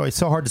 It's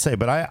so hard to say.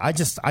 But I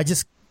just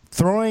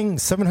throwing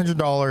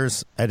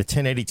 $700 at a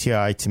 1080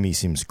 Ti to me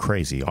seems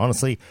crazy,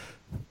 honestly.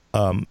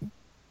 Well,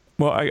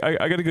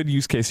 I got a good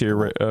use case here,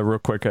 real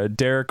quick.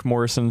 Derek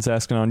Morrison's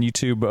asking on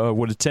YouTube,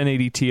 would a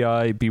 1080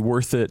 Ti be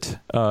worth it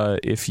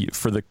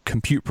for the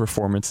compute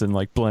performance in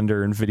like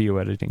Blender and video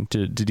editing?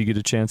 Did you get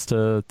a chance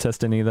to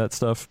test any of that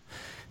stuff?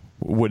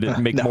 Would it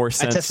make more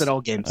sense? I tested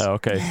all games. Oh,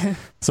 okay.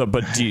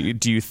 But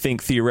do you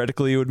think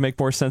theoretically it would make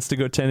more sense to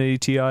go 1080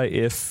 Ti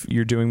if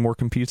you're doing more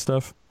compute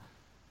stuff?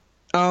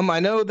 I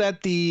know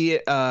that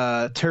the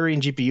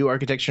Turing GPU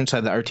architecture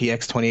inside the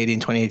RTX 2080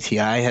 and 2080 Ti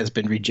has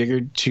been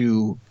rejiggered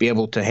to be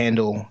able to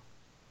handle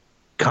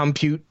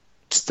compute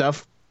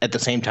stuff at the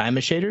same time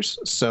as shaders.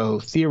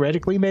 So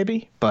theoretically,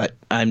 maybe, but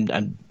I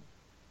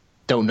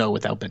don't know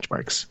without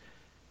benchmarks.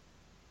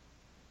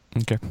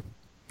 Okay.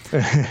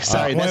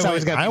 Sorry, that's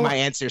always going to be my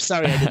answer.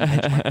 Sorry, I didn't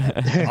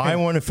benchmark. I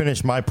want to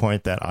finish my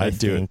point that I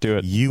think do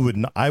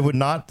it. I would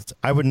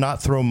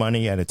not throw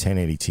money at a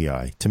 1080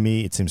 Ti. To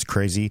me, it seems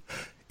crazy.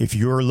 If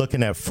you're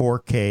looking at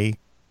 4K,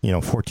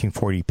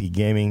 1440p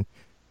gaming,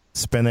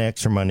 spend the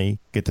extra money,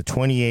 get the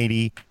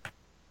 2080.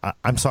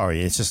 I'm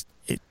sorry, it's just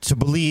to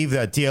believe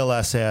that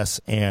DLSS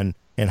and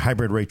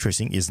hybrid ray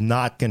tracing is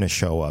not going to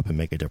show up and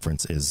make a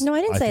difference is... No, I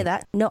didn't say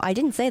that. No, I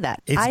didn't say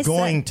that. I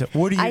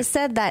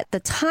said that the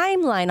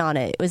timeline on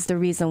it was the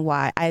reason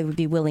why I would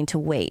be willing to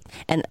wait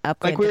and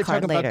upgrade the card later. Like we were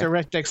talking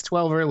about DirectX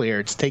 12 earlier.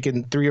 It's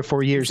taken 3 or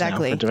 4 years now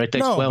for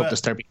DirectX 12 to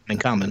start becoming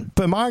common.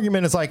 But my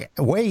argument is like,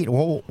 wait,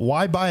 well,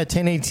 why buy a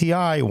 1080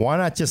 Ti? Why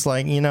not just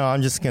like,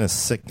 I'm just going to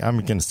stick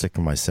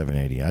with my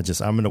 780.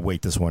 I'm going to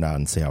wait this one out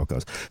and see how it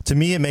goes. To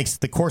me, it makes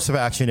the course of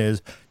action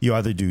is you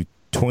either do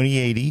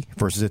 2080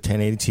 versus a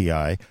 1080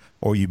 Ti,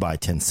 or you buy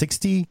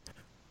 1060,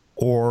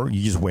 or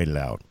you just wait it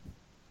out.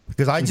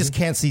 Because I just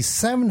can't see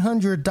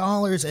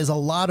 $700 is a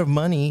lot of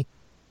money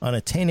on a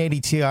 1080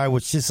 Ti,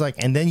 which is like,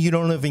 and then you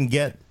don't even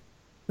get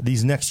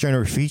these next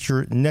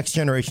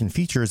generation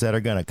features that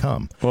are going to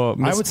come. Well,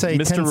 I would say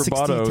Mr. 1060,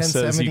 Roboto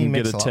says you can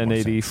get a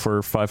 1080 sense.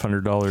 for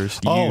 $500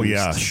 used. Oh,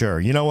 yeah,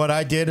 sure. You know what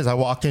I did is I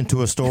walked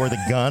into a store with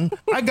a gun.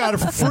 I got it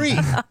for free.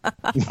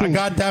 I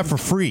got that for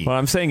free. Well,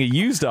 I'm saying a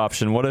used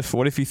option. What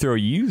if you throw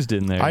used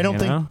in there? I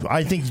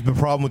think the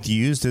problem with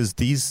used is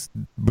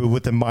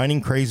with the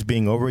mining craze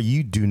being over,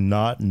 you do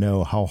not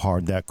know how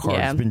hard that car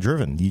has been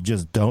driven. You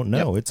just don't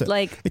know. Yep.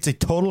 It's a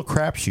total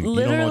crapshoot. Literally,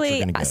 you don't know what you're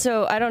gonna get.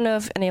 So I don't know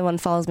if anyone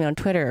follows me on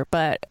Twitter,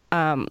 but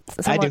I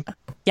do.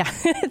 Yeah,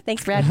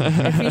 thanks, Brad.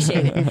 I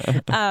appreciate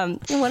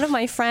it. One of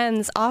my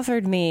friends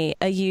offered me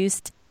a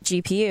used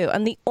GPU,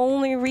 and the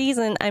only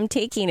reason I'm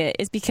taking it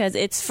is because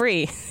it's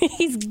free.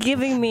 He's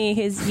giving me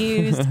his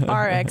used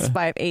RX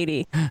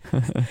 580.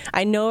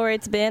 I know where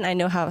it's been. I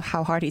know how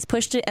hard he's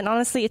pushed it, and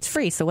honestly, it's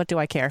free. So what do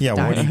I care? Yeah,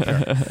 what do you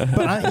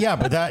care?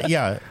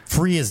 But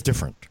free is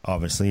different.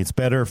 Obviously, it's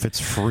better if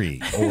it's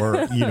free,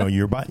 or you're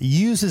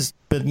used is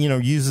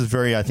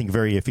very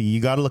iffy. You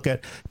got to look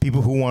at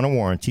people who want a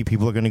warranty.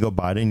 People are going to go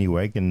buy it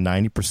anyway, and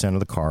 90% of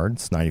the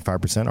cards,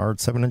 95% are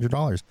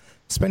 $700.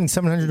 Spending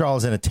 $700 in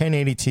a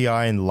 1080 Ti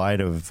in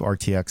light of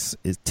RTX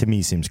to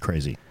me seems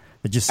crazy.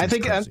 It just seems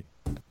crazy.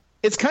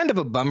 It's kind of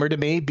a bummer to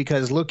me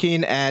because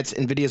looking at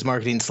NVIDIA's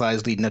marketing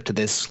slides leading up to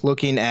this,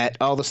 looking at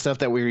all the stuff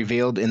that we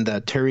revealed in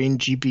the Turing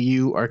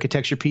GPU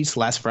architecture piece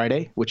last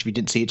Friday, which if you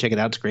didn't see it, check it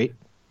out. It's great.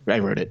 I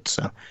wrote it.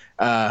 So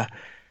I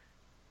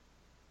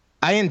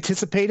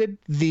anticipated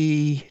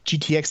the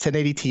GTX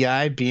 1080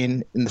 Ti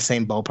being in the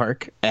same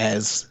ballpark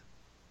as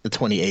the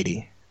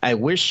 2080. I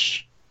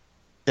wish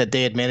that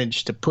they had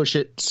managed to push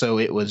it so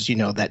it was,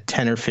 that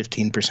 10 or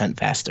 15%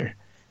 faster.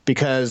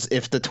 because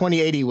if the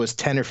 2080 was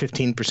 10 or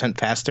 15%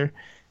 faster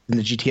than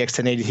the GTX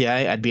 1080 Ti,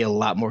 I'd be a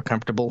lot more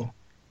comfortable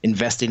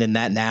investing in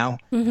that now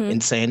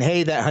and saying,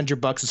 hey, that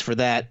 $100 is for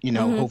that.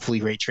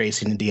 Hopefully ray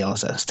tracing and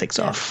DLSS takes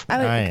off.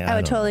 I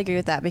would totally agree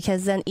with that,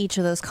 because then each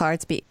of those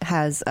cards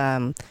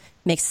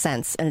makes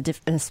sense in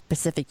a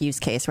specific use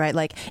case, right?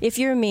 Like if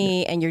you're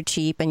me and you're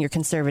cheap and you're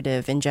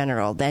conservative in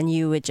general, then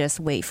you would just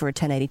wait for a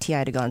 1080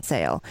 Ti to go on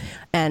sale.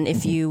 And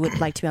if you would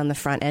like to be on the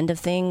front end of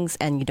things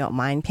and you don't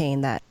mind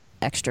paying that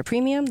extra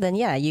premium, then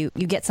yeah, you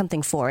get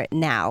something for it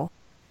now.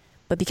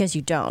 But because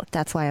you don't,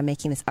 that's why I'm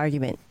making this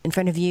argument in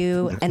front of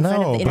you, in front of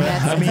the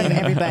internet, in front of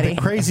everybody.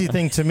 The crazy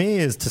thing to me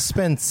is to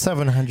spend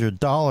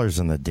 $700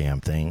 on the damn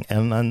thing.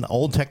 And on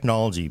old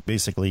technology,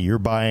 basically, you're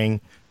paying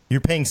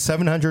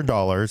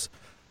 $700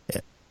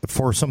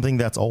 for something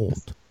that's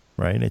old,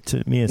 right?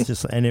 To me, it's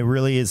just, and it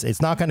really is,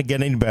 it's not going to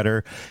get any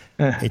better.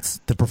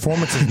 The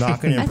performance is not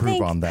going to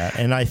improve on that.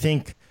 And I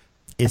think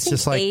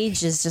just like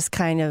age is just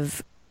kind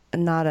of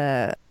not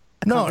a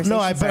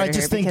but I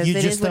just think you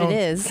just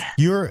don't.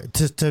 You're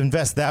to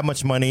invest that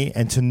much money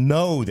and to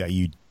know that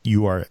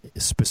you are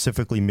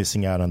specifically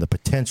missing out on the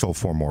potential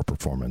for more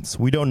performance.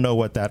 We don't know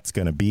what that's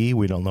going to be.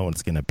 We don't know what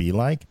it's going to be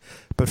like.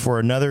 But for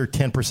another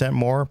 10%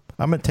 more,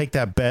 I'm going to take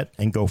that bet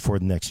and go for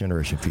the next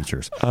generation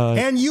features.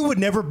 And you would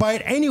never buy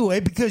it anyway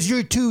because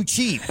you're too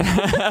cheap.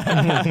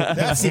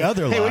 That's the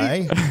other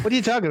lie. What are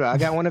you talking about? I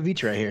got one of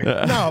each right here.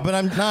 No, but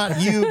I'm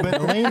not you. But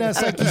Elena's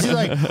she's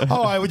like,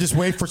 oh, I would just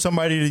wait for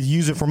somebody to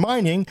use it for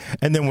mining,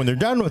 and then when they're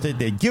done with it,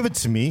 they give it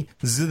to me.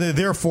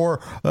 Therefore,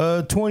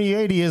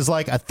 2080 is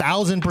like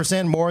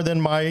 1,000% more than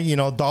my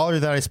dollar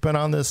that I spent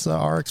on this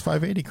RX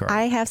 580 card.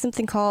 I have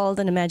something called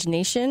an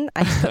imagination.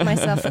 I put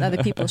myself in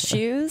other people's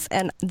shoes,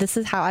 and this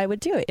is how I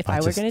would do it if I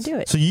were going to do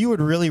it. So you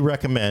would really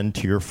recommend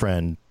to your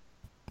friend?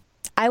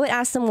 I would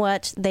ask them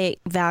what they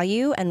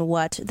value and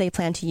what they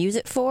plan to use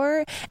it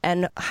for,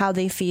 and how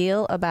they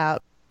feel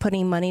about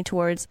putting money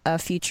towards a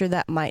future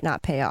that might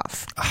not pay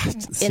off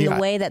in the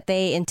way that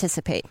they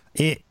anticipate.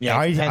 It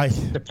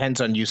depends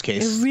on use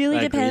case. It really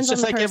depends on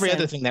the person. It's just like every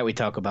other thing that we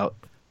talk about.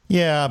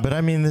 Yeah, but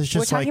I mean, there's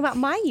just we're talking about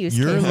my use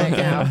case right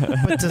now.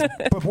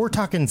 but we're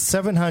talking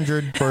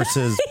 $700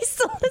 versus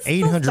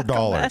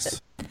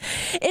 $800.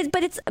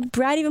 But it's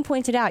Brad even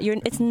pointed out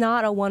it's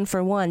not a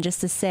 1-for-1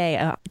 just to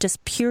say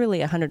just purely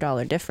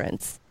 $100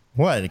 difference.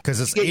 What?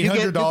 Because it's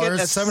 $800,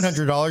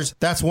 $700.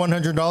 That's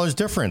 $100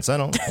 difference. I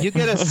don't. You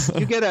get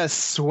a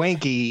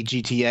swanky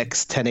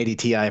GTX 1080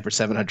 Ti for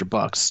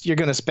 $700. You're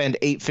going to spend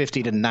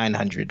 $850 to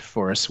 $900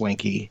 for a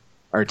swanky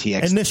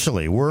RTX.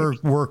 Initially,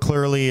 we're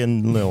clearly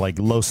in like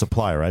low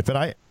supply, right?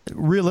 But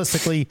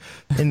realistically,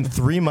 in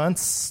 3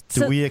 months,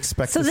 do we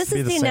expect this to be the same?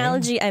 So this is the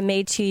analogy I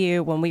made to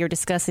you when we were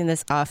discussing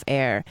this off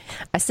air.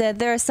 I said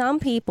there are some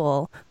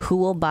people who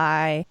will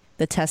buy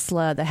the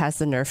Tesla that has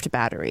the nerfed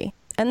battery.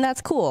 And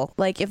that's cool.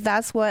 Like, if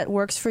that's what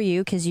works for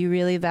you because you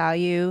really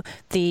value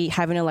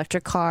having an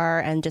electric car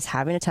and just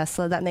having a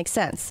Tesla, that makes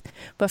sense.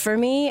 But for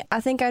me,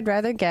 I think I'd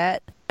rather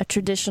get a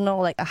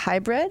traditional, like a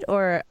hybrid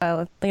or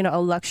a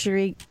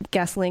luxury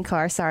gasoline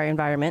car. Sorry,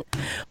 environment.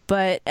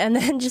 And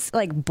then just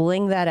like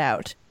bling that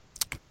out.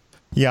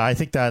 Yeah, I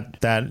think that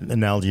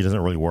analogy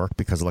doesn't really work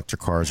because electric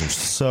cars are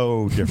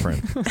so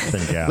different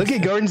than gas. Look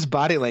at Gordon's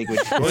body language.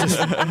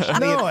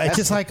 It's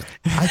just like,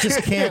 I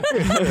just can't,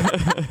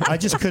 I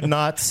just could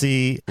not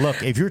see.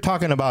 Look, if you're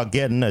talking about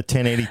getting a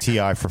 1080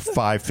 Ti for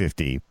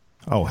 $550,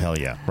 oh, hell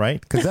yeah,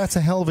 right? Because that's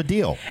a hell of a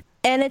deal.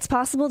 And it's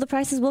possible the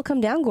prices will come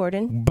down,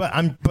 Gordon. But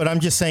I'm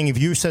just saying, if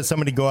you said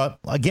somebody go up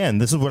again,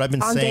 this is what I've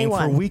been saying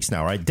for weeks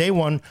now, right? Day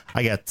one,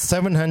 I got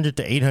 $700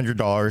 to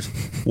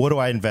 $800. What do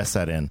I invest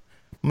that in?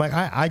 I'm like,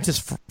 I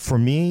just, for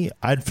me,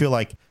 I'd feel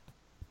like,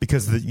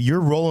 because you're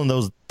rolling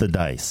the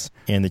dice,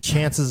 and the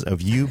chances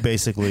of you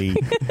basically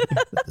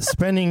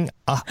spending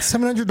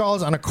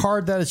 $700 on a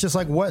card that is just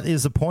like, what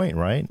is the point,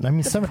 right? I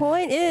mean, the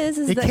point is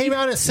it that came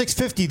out at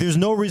 $650. There's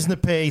no reason to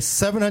pay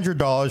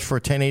 $700 for a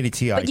 1080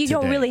 Ti. But you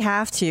don't really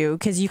have to,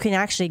 because you can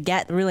actually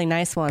get really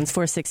nice ones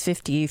for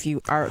 $650 if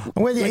you are.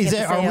 Are we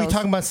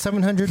talking about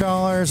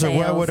 $700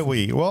 or what are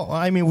we? Well,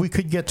 I mean, we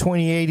could get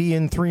 2080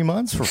 in 3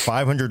 months for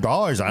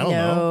 $500. I don't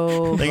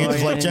know. They can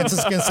just let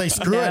Jensen say,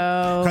 screw it,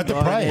 cut the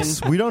price.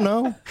 We don't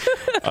know.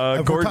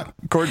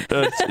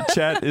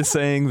 Chat is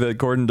saying that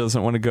Gordon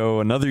doesn't want to go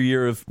another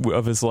year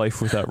of his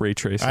life without ray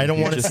tracing. I don't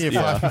want to see it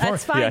flash before.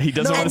 That's fine. Yeah, he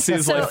doesn't want to see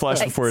his life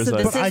flash before his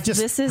eyes. I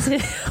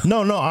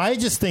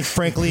just think,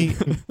 frankly,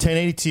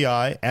 1080 Ti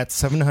at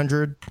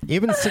 700,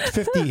 even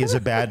 650 is a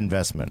bad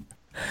investment.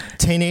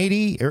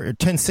 1080 or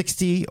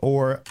 1060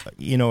 or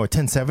a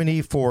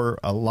 1070 for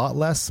a lot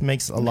less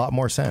makes a lot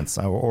more sense.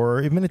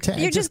 Or even a 10.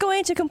 You're just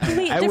going to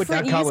complete different use case, dude. I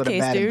would not call it a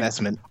bad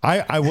investment.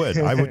 I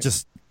would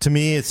just. To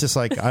me, it's just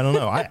like, I don't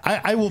know.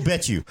 I will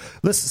bet you.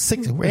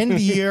 Listen, end of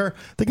the year,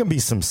 there can be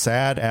some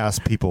sad ass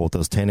people with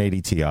those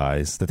 1080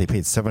 Ti's that they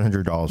paid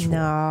 $700 for.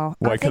 No,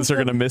 why? Because they're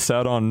going to miss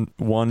out on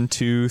 1,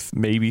 2,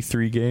 maybe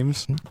 3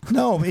 games.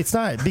 No, it's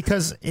not,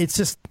 because it's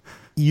just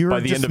You're by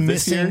the just end of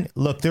this missing. year?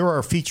 Look, there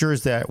are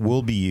features that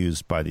will be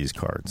used by these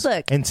cards.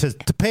 Look. And to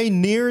pay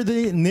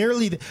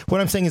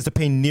what I'm saying is to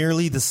pay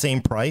nearly the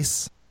same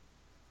price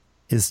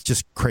is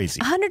just crazy.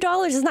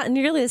 $100 is not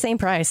nearly the same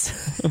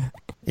price.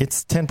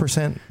 It's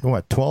 10%.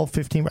 What? 12,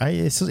 15?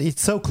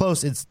 It's so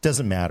close. It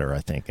doesn't matter. I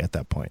think at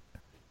that point.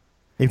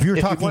 If you're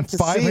talking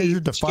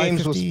 500 to 550,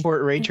 games will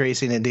support ray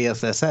tracing and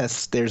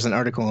DLSS. There's an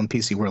article on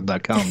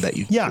PCWorld.com that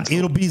you. Yeah,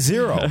 it'll be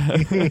 0.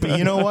 But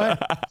you know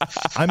what?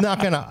 I'm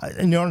not gonna.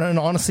 And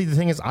honestly, the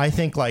thing is, I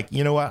think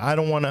you know what? I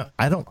don't want to.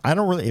 I don't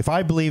really. If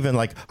I believe in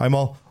I'm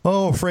all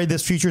afraid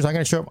this feature's not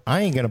gonna show up,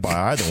 I ain't gonna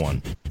buy either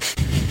one.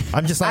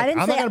 I'm just I'm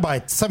not going to buy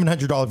a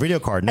 $700 video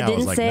card now. I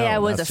didn't say I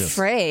was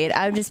afraid.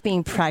 I'm just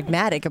being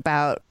pragmatic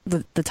about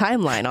the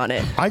timeline on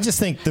it. I just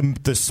think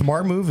the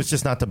smart move is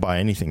just not to buy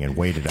anything and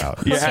wait it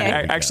out.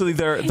 Yeah, actually,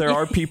 there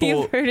are people.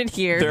 You've heard it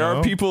here. There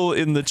are people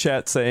in the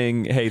chat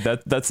saying, "Hey,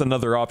 that's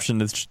another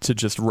option is to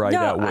just write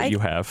out what you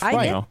have."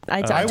 I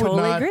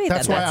totally agree.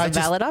 That's a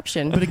valid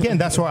option. But again,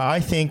 that's why I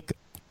think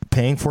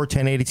paying for a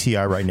 1080 Ti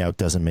right now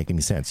doesn't make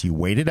any sense. You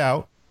wait it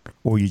out,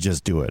 or you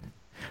just do it.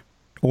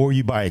 Or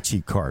you buy a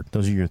cheap card.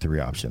 Those are your 3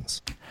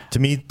 options. To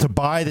me, to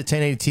buy the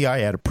 1080 Ti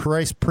at a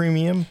price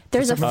premium.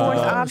 There's a 4th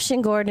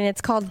option, Gordon. It's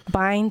called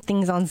buying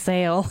things on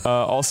sale.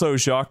 Also,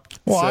 Jacques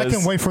says, I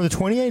can wait for the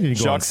 2080 to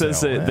go Jacques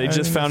says that they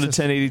just found a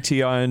 1080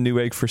 Ti on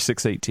Newegg for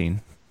 $618.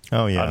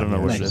 Oh, yeah. I don't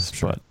know what it is.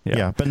 But,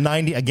 yeah, but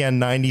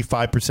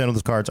 95% of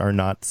those cards are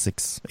not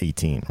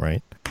 $618,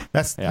 right?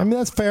 I mean,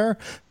 that's fair.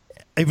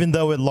 Even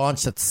though it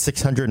launched at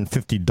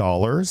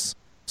 $650.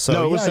 So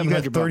no, it was you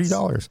got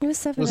 $700. It was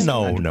 $700.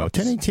 No.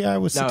 1080 Ti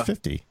was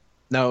 $650.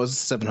 No, it was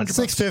 $700.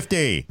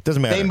 $650.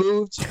 Doesn't matter. They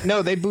moved.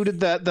 No, they booted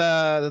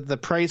the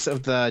price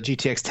of the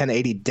GTX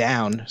 1080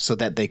 down so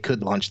that they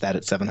could launch that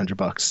at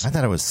 $700. I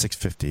thought it was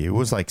 $650. It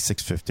was like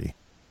 $650.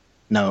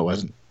 No, it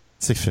wasn't.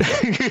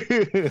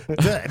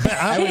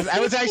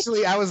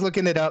 $650. I was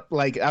looking it up.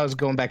 I was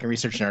going back and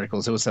researching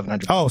articles. It was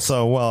 $700. Oh,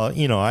 so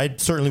I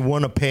certainly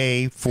want to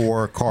pay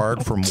for a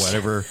card from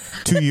whatever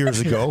 2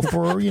 years ago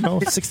for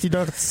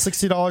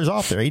 $60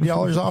 off there,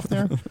 $80 off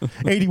there,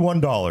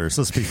 $81.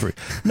 Let's be free.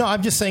 No,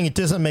 I'm just saying it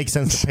doesn't make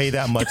sense to pay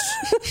that much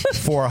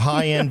for a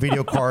high-end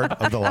video card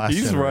of the last.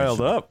 He's generation.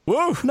 riled up.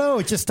 Whoa! No,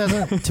 it just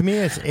doesn't. To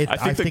me, I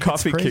think the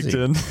coffee kicked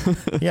in.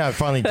 Yeah, it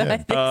finally did. I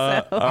think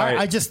so.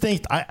 I just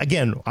think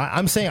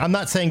I'm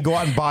not saying go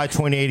out and buy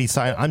 2080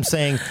 sign. I'm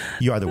saying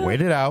you either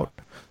wait it out,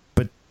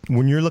 but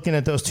when you're looking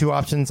at those 2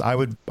 options, I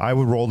would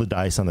roll the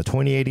dice on the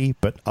 2080,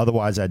 but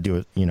otherwise I'd do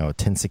it,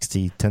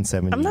 1060,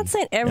 1070. I'm not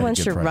saying everyone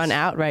should run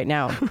out right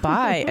now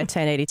buy a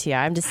 1080 Ti.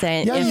 I'm just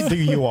saying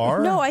you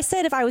are. No, I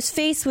said if I was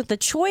faced with the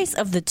choice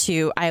of the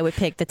 2, I would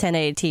pick the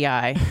 1080 Ti.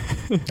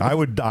 I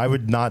would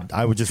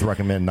just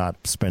recommend not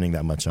spending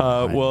that much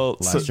on you'll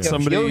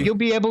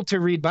be able to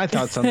read my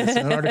thoughts on this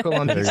in an article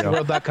on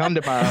PCWorld.com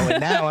tomorrow, and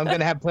now I'm going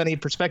to have plenty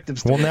of perspectives.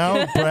 Well,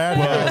 now Brad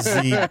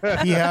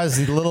has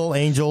the little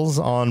angels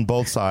on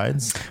both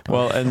sides.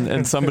 Well,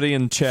 and somebody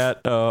in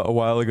chat a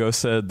while ago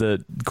said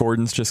that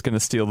Gordon's just going to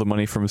steal the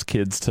money from his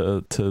kids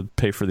to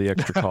pay for the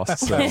extra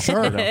costs. So,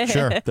 sure. There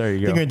you go.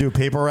 You're going to do a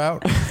paper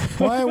route?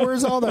 Why?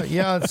 Where's all that?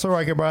 Yeah, so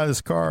I can buy this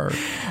car.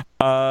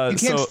 You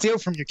can't steal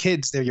from your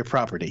kids; they're your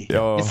property.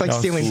 It's like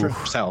stealing from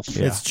yourself.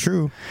 Yeah. It's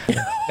true.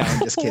 No, I'm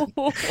just kidding.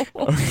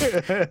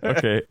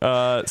 Okay,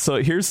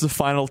 so here's the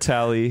final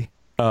tally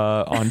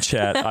on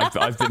chat.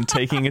 I've been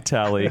taking a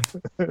tally.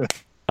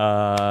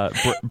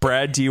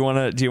 Brad, do you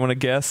want to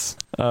guess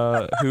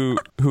who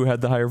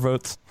had the higher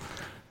votes?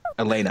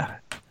 Elena,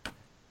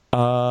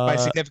 by a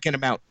significant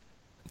amount.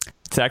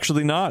 It's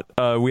actually not.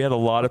 We had a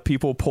lot of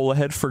people pull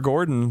ahead for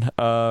Gordon,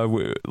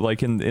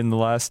 like in the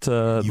last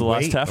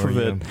half of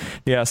it.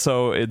 Yeah.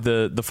 So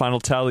the final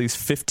tally is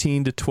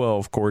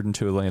 15-12. Gordon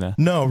to Elena.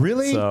 No,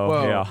 really? So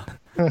Whoa. yeah.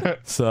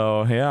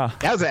 So yeah,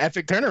 that was an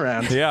epic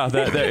turnaround. Yeah,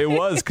 that it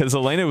was, because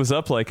Elena was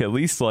up at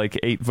least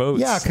 8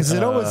 votes. Yeah, because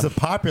it always the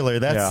popular.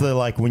 That's the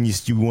when you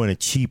want to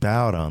cheap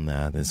out on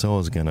that. It's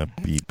always gonna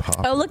be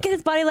popular. Oh, look at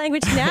his body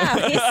language now.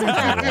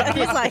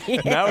 He's like,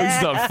 yeah. Now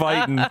he's not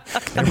fighting.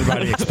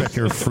 Everybody expect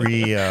your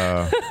free.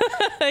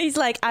 He's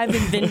like, I've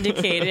been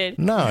vindicated.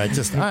 No, I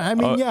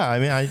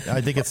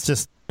think it's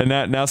just. And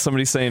now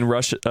somebody's saying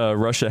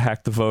Russia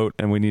hacked the vote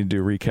and we need to do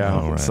a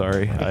recount. Right.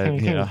 Sorry.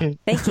 Yeah.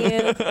 Thank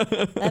you.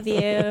 Love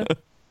you.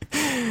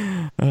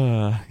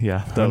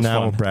 Yeah. That was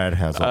now fun. Brad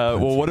has.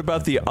 Well, what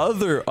about the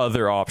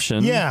other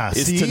option? Yeah,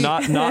 is to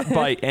not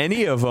buy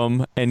any of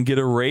them and get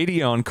a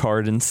Radeon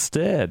card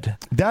instead.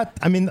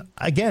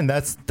 Again,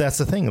 that's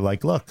the thing.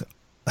 Look.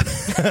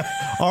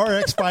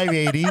 RX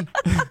 580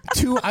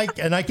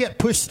 I get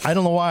pushed. I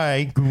don't know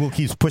why Google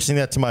keeps pushing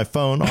that to my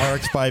phone.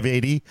 RX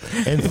 580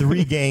 and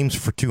 3 games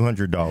for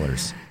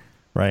 $200,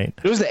 right?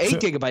 It was the 8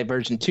 GB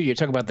version too. You're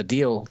talking about the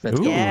deal. That's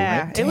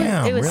yeah,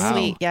 it was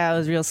sweet. Yeah, it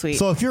was real sweet.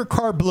 So if your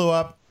card blew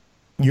up,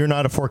 you're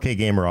not a 4K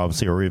gamer,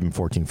 obviously, or even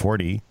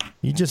 1440.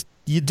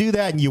 You do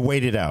that and you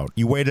wait it out.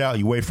 You wait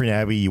for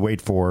Navi. You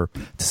wait to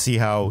see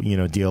how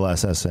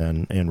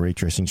DLSS and ray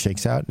tracing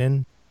shakes out,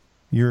 and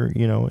you're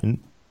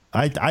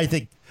I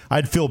think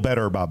I'd feel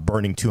better about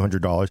burning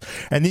 $200.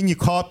 And then you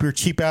call up your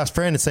cheap-ass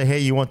friend and say, hey,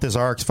 you want this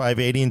RX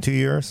 580 in 2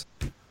 years?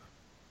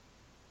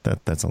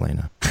 That's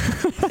Elena.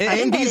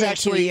 AMD's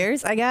actually 2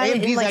 years. I got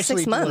it in like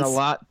 6 months. Doing a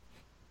lot.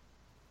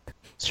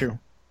 It's true.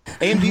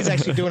 AMD's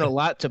actually doing a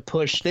lot to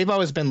push. They've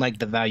always been like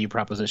the value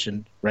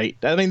proposition, right?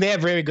 I mean, they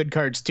have very good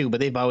cards too, but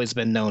they've always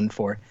been known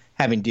for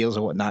having deals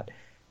or whatnot.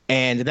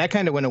 And that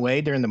kind of went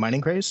away during the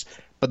mining craze.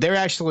 But they're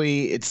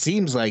actually, it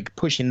seems like,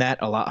 pushing that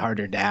a lot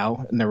harder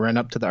now in the run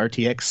up to the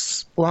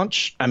RTX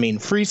launch. I mean,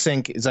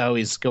 FreeSync is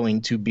always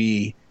going to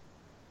be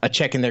a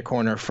check in their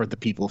corner for the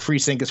people.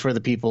 FreeSync is for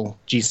the people.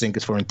 G-Sync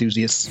is for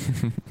enthusiasts.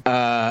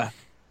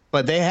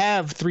 But they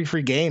have 3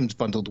 free games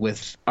bundled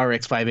with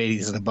RX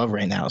 580s and above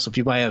right now. So if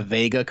you buy a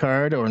Vega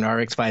card or an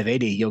RX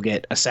 580, you'll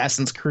get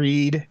Assassin's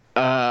Creed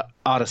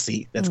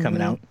Odyssey that's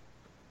coming out,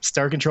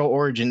 Star Control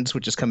Origins,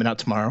 which is coming out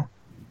tomorrow,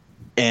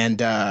 and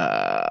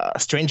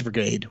Strange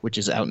Brigade, which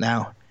is out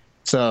now.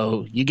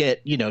 So you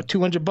get,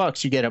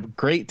 $200. You get a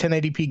great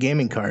 1080p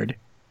gaming card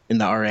in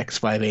the RX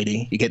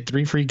 580. You get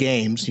 3 free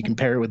games. You can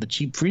pair it with a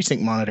cheap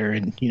FreeSync monitor,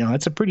 and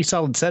it's a pretty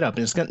solid setup.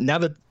 And now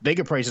that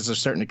Vega prices are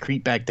starting to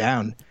creep back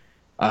down,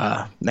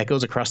 that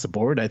goes across the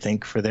board, I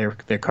think, for their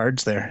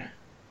cards there.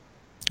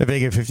 The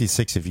Vega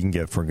 56, if you can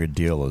get for a good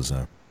deal, is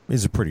a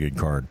pretty good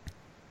card.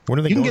 What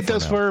are they? You can going get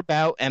those for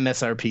about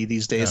MSRP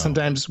these days. Oh.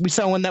 Sometimes we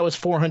saw one that was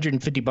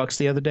 $450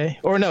 the other day,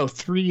 or no,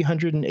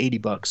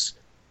 $380.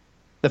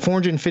 The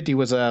 450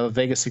 was a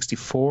Vega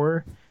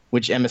 64,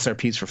 which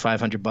MSRP is for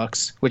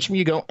 $500. Which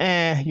you go,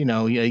 a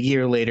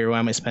year later, why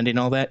am I spending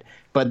all that?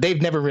 But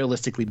they've never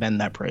realistically been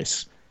that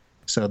price.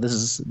 So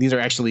these are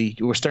actually,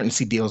 we're starting to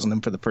see deals on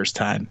them for the first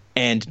time.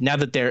 And now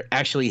that they're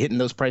actually hitting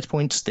those price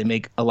points, they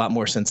make a lot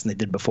more sense than they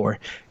did before.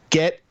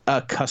 Get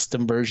a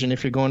custom version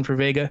if you're going for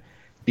Vega,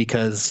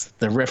 because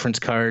the reference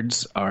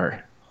cards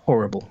are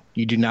horrible.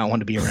 You do not want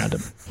to be around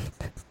them.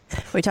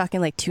 We're talking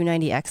like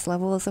 290X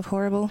levels of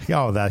horrible.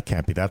 Oh, that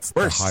can't be. That's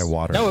worse. The high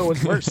water. No, it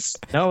was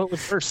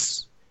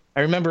worse.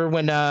 I remember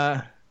when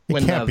the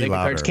Vega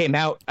cards came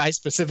out, I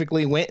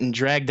specifically went and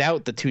dragged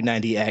out the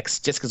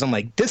 290X just because I'm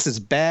like, this is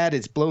bad.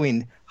 It's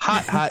blowing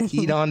hot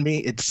heat on me.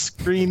 It's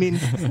screaming.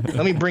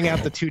 Let me bring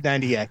out the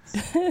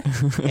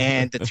 290X.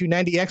 And the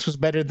 290X was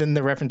better than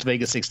the reference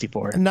Vega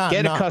 64.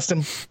 Get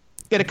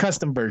a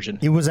custom version.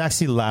 It was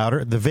actually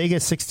louder. The Vega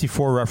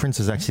 64 reference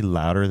is actually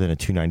louder than a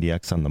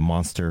 290X on the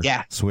Monster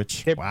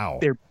Switch. Wow.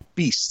 They're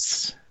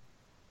beasts.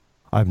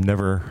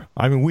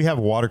 We have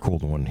a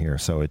water-cooled one here,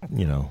 so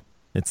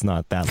it's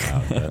not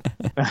that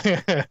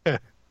loud.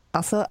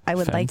 Also, I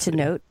would like to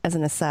note, as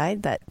an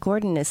aside, that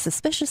Gordon is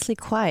suspiciously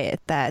quiet,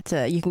 that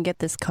you can get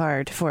this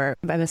card for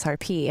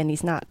MSRP, and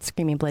he's not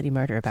screaming bloody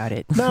murder about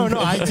it. No,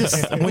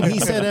 when he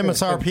said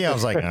MSRP, I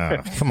was like,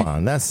 come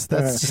on, that's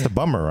just a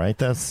bummer, right?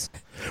 That's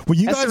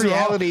you guys the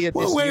reality of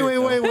this wait.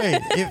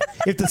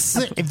 If the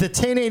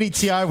 1080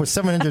 Ti was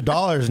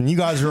 $700 and you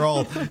guys are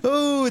all,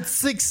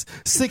 it's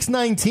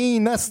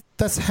 $619,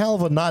 that's a hell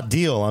of a not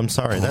deal. I'm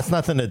sorry, that's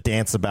nothing to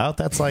dance about.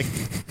 That's like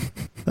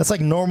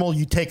normal.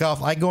 You take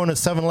off. I go in a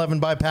 7-Eleven,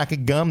 buy a pack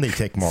of gum. They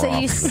take more off. So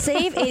you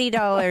save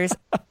 $80.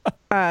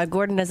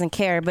 Gordon doesn't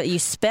care, but you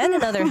spend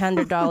another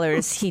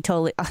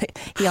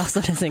 $100. He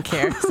also doesn't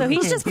care. So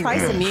he's just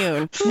price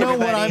immune. You know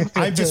what?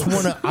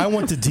 I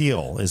want the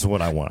deal. Is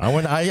what I want.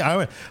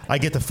 I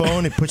get the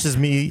phone. It pushes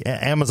me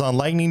Amazon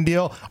Lightning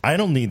deal. I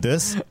don't need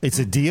this. It's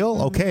a deal.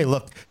 Okay,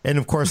 look, and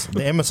of course the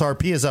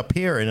MSRP is up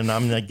here, and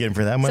I'm not getting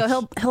for that much.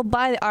 So he'll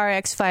buy the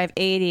RX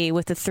 580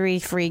 with the 3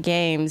 free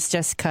games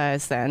just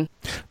cause. Then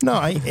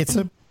no, it's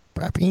a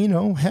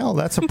hell.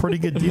 That's a pretty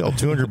good deal.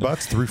 $200,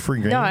 3 free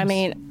games. No, I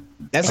mean.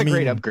 That's a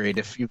great upgrade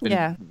if you've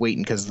been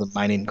waiting because of the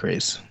mining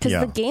craze.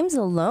 Because the games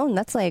alone,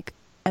 that's like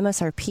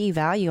MSRP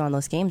value on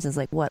those games is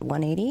like what,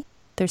 $180?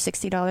 They're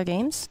 $60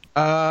 games?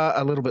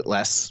 A little bit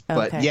less,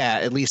 but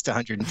at least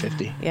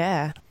 $150.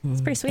 Yeah,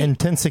 it's pretty sweet. And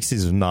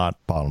 1060s have not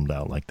bottomed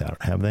out like that,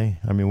 have they?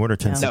 I mean, what are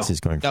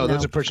 1060s going for? No,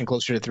 those are pushing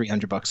closer to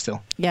 $300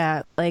 still.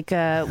 Yeah, like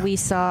we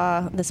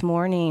saw this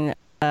morning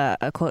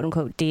a quote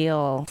unquote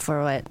deal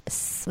for what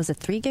was it,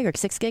 3 gig or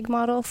 6 gig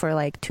model for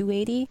like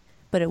 $280,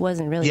 but it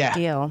wasn't really a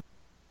deal.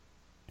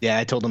 Yeah,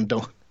 I told him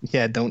don't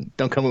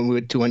come in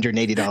with $280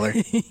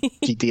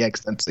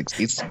 GTX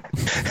 1060s.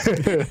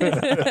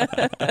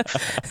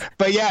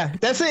 But yeah,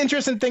 that's the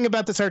interesting thing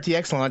about this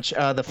RTX launch,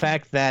 the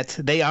fact that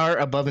they are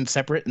above and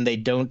separate and they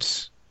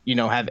don't,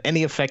 have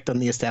any effect on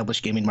the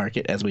established gaming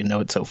market as we know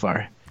it so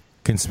far.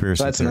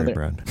 Conspiracy theory,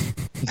 Brad.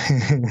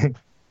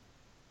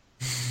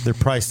 They're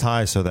priced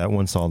high so that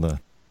once all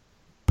the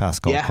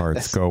Pascal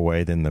cards go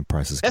away, then the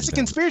prices That's a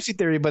conspiracy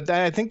theory, but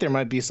I think there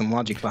might be some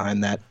logic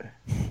behind that.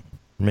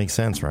 Makes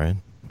sense, right?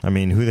 I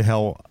mean, who the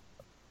hell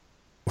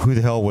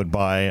would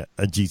buy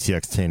a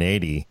GTX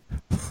 1080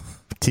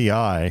 Ti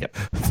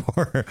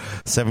for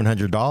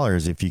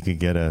 $700 if you could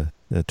get a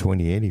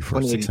 2080 for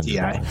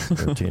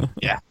 $600?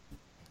 Yeah.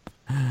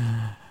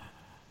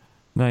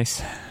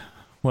 Nice.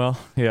 Well,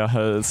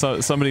 yeah.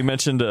 So somebody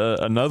mentioned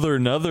another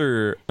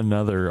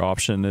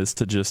option is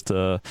to just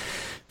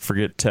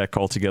forget tech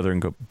altogether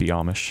and go be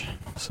Amish.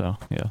 So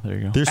yeah, there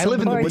you go. I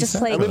live in the Or woods. just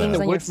play I live in games the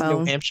on your woods in New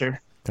phone.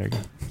 Hampshire. There you go.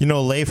 You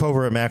know, Leif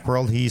over at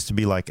Macworld, he used to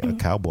be like a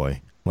cowboy,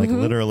 like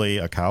literally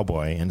a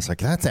cowboy. And it's like,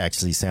 that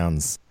actually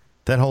sounds,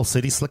 that whole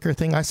City Slicker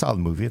thing, I saw the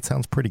movie. It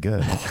sounds pretty good.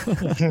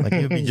 Like,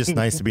 it would be just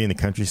nice to be in the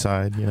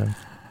countryside, you know.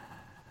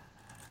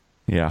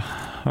 Yeah.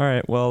 All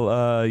right.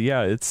 Well,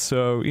 yeah. It's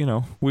so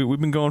we've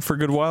been going for a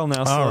good while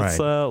now.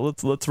 So All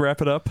let's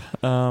wrap it up.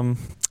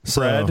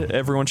 Brad,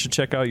 everyone should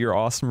check out your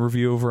awesome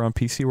review over on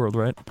PCWorld,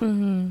 right?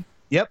 Mm-hmm.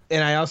 Yep,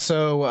 and I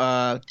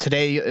also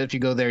today, if you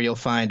go there, you'll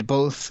find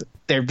both.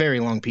 They're very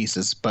long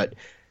pieces, but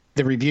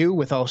the review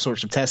with all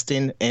sorts of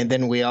testing, and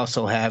then we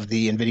also have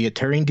the Nvidia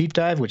Turing deep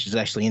dive, which is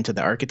actually into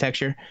the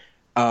architecture.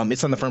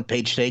 It's on the front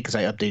page today because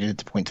I updated it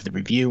to point to the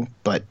review,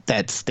 but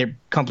they're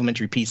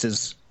complementary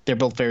pieces. They're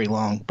both very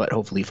long, but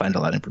hopefully you find a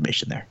lot of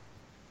information there.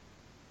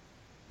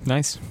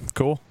 Nice.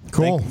 Cool.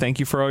 Thank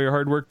you for all your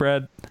hard work,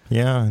 Brad.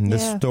 Yeah, and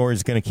this story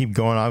is going to keep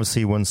going.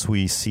 Obviously, once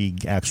we see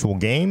actual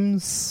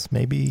games,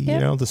 maybe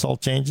this all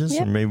changes,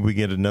 and maybe we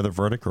get another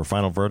verdict or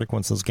final verdict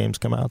once those games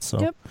come out.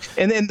 So,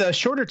 and then the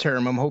shorter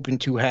term, I'm hoping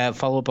to have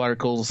follow-up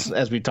articles,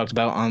 as we talked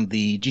about, on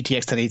the GTX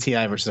 1080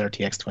 Ti versus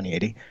RTX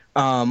 2080.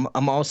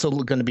 I'm also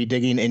going to be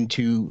digging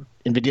into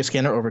NVIDIA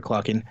scanner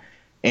overclocking,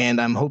 and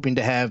I'm hoping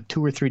to have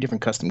 2 or 3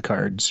 different custom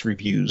cards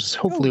reviews,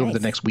 hopefully over the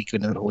next week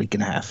and a week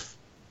and a half.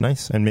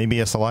 Nice, and maybe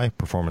SLI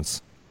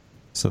performance.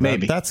 So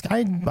maybe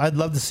I'd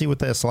love to see what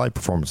the SLI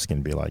performance is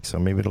going to be like. So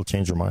maybe it'll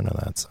change your mind on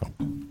that. So,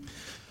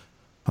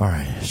 all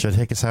right, should I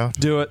take us out?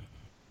 Do it.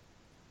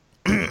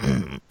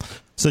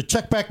 So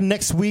check back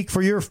next week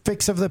for your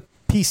fix of the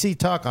PC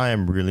talk. I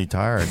am really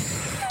tired.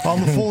 On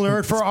the Full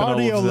Nerd for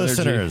audio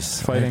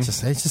listeners.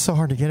 It's just so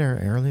hard to get here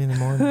early in the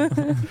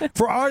morning.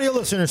 For audio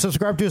listeners,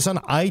 subscribe to us on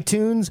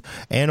iTunes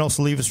and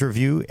also leave us a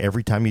review.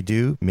 Every time you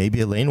do,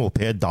 maybe Elaine will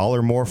pay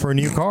 $1 more for a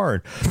new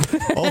card.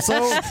 Also,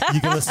 you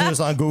can listen to us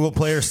on Google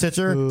Play or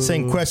Stitcher.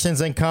 Send questions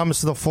and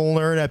comments to the Full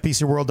Nerd at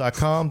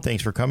PCWorld.com.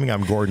 Thanks for coming.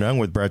 I'm Gordon Ung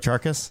with Brad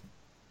Charkis.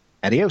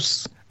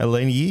 Adios.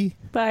 Elaine Yee.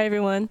 Bye,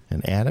 everyone.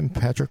 And Adam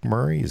Patrick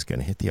Murray is going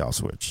to hit the off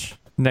switch.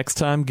 Next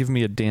time, give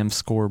me a damn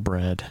score,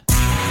 Brad.